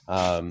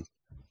 and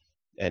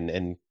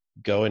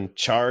go and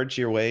charge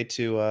your way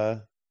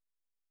to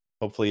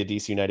hopefully a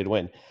DC United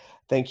win.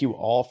 Thank you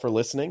all for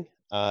listening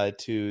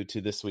to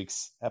this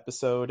week's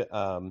episode.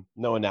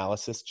 No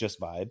analysis, just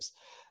vibes.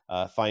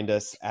 Find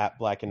us at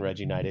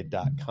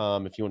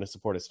blackandredunited.com. If you want to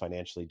support us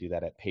financially, do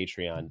that at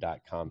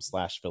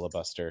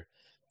patreon.com/filibuster.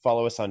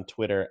 Follow us on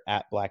Twitter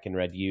at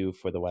blackandredu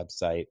for the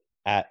website,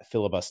 at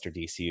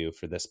filibusterdcu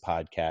for this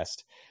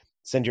podcast.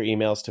 Send your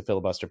emails to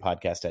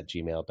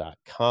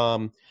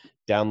filibusterpodcast@gmail.com.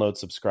 Download,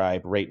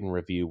 subscribe, rate, and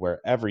review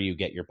wherever you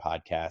get your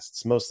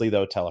podcasts. Mostly,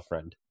 though, tell a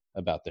friend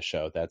about the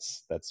show.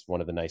 That's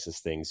one of the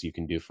nicest things you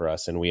can do for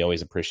us, and we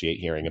always appreciate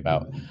hearing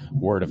about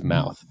word of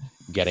mouth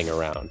getting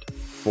around.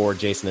 For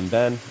Jason and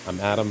Ben, I'm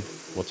Adam.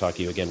 We'll talk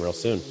to you again real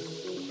soon.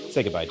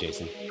 Say goodbye,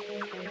 Jason.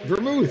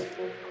 Vermouth.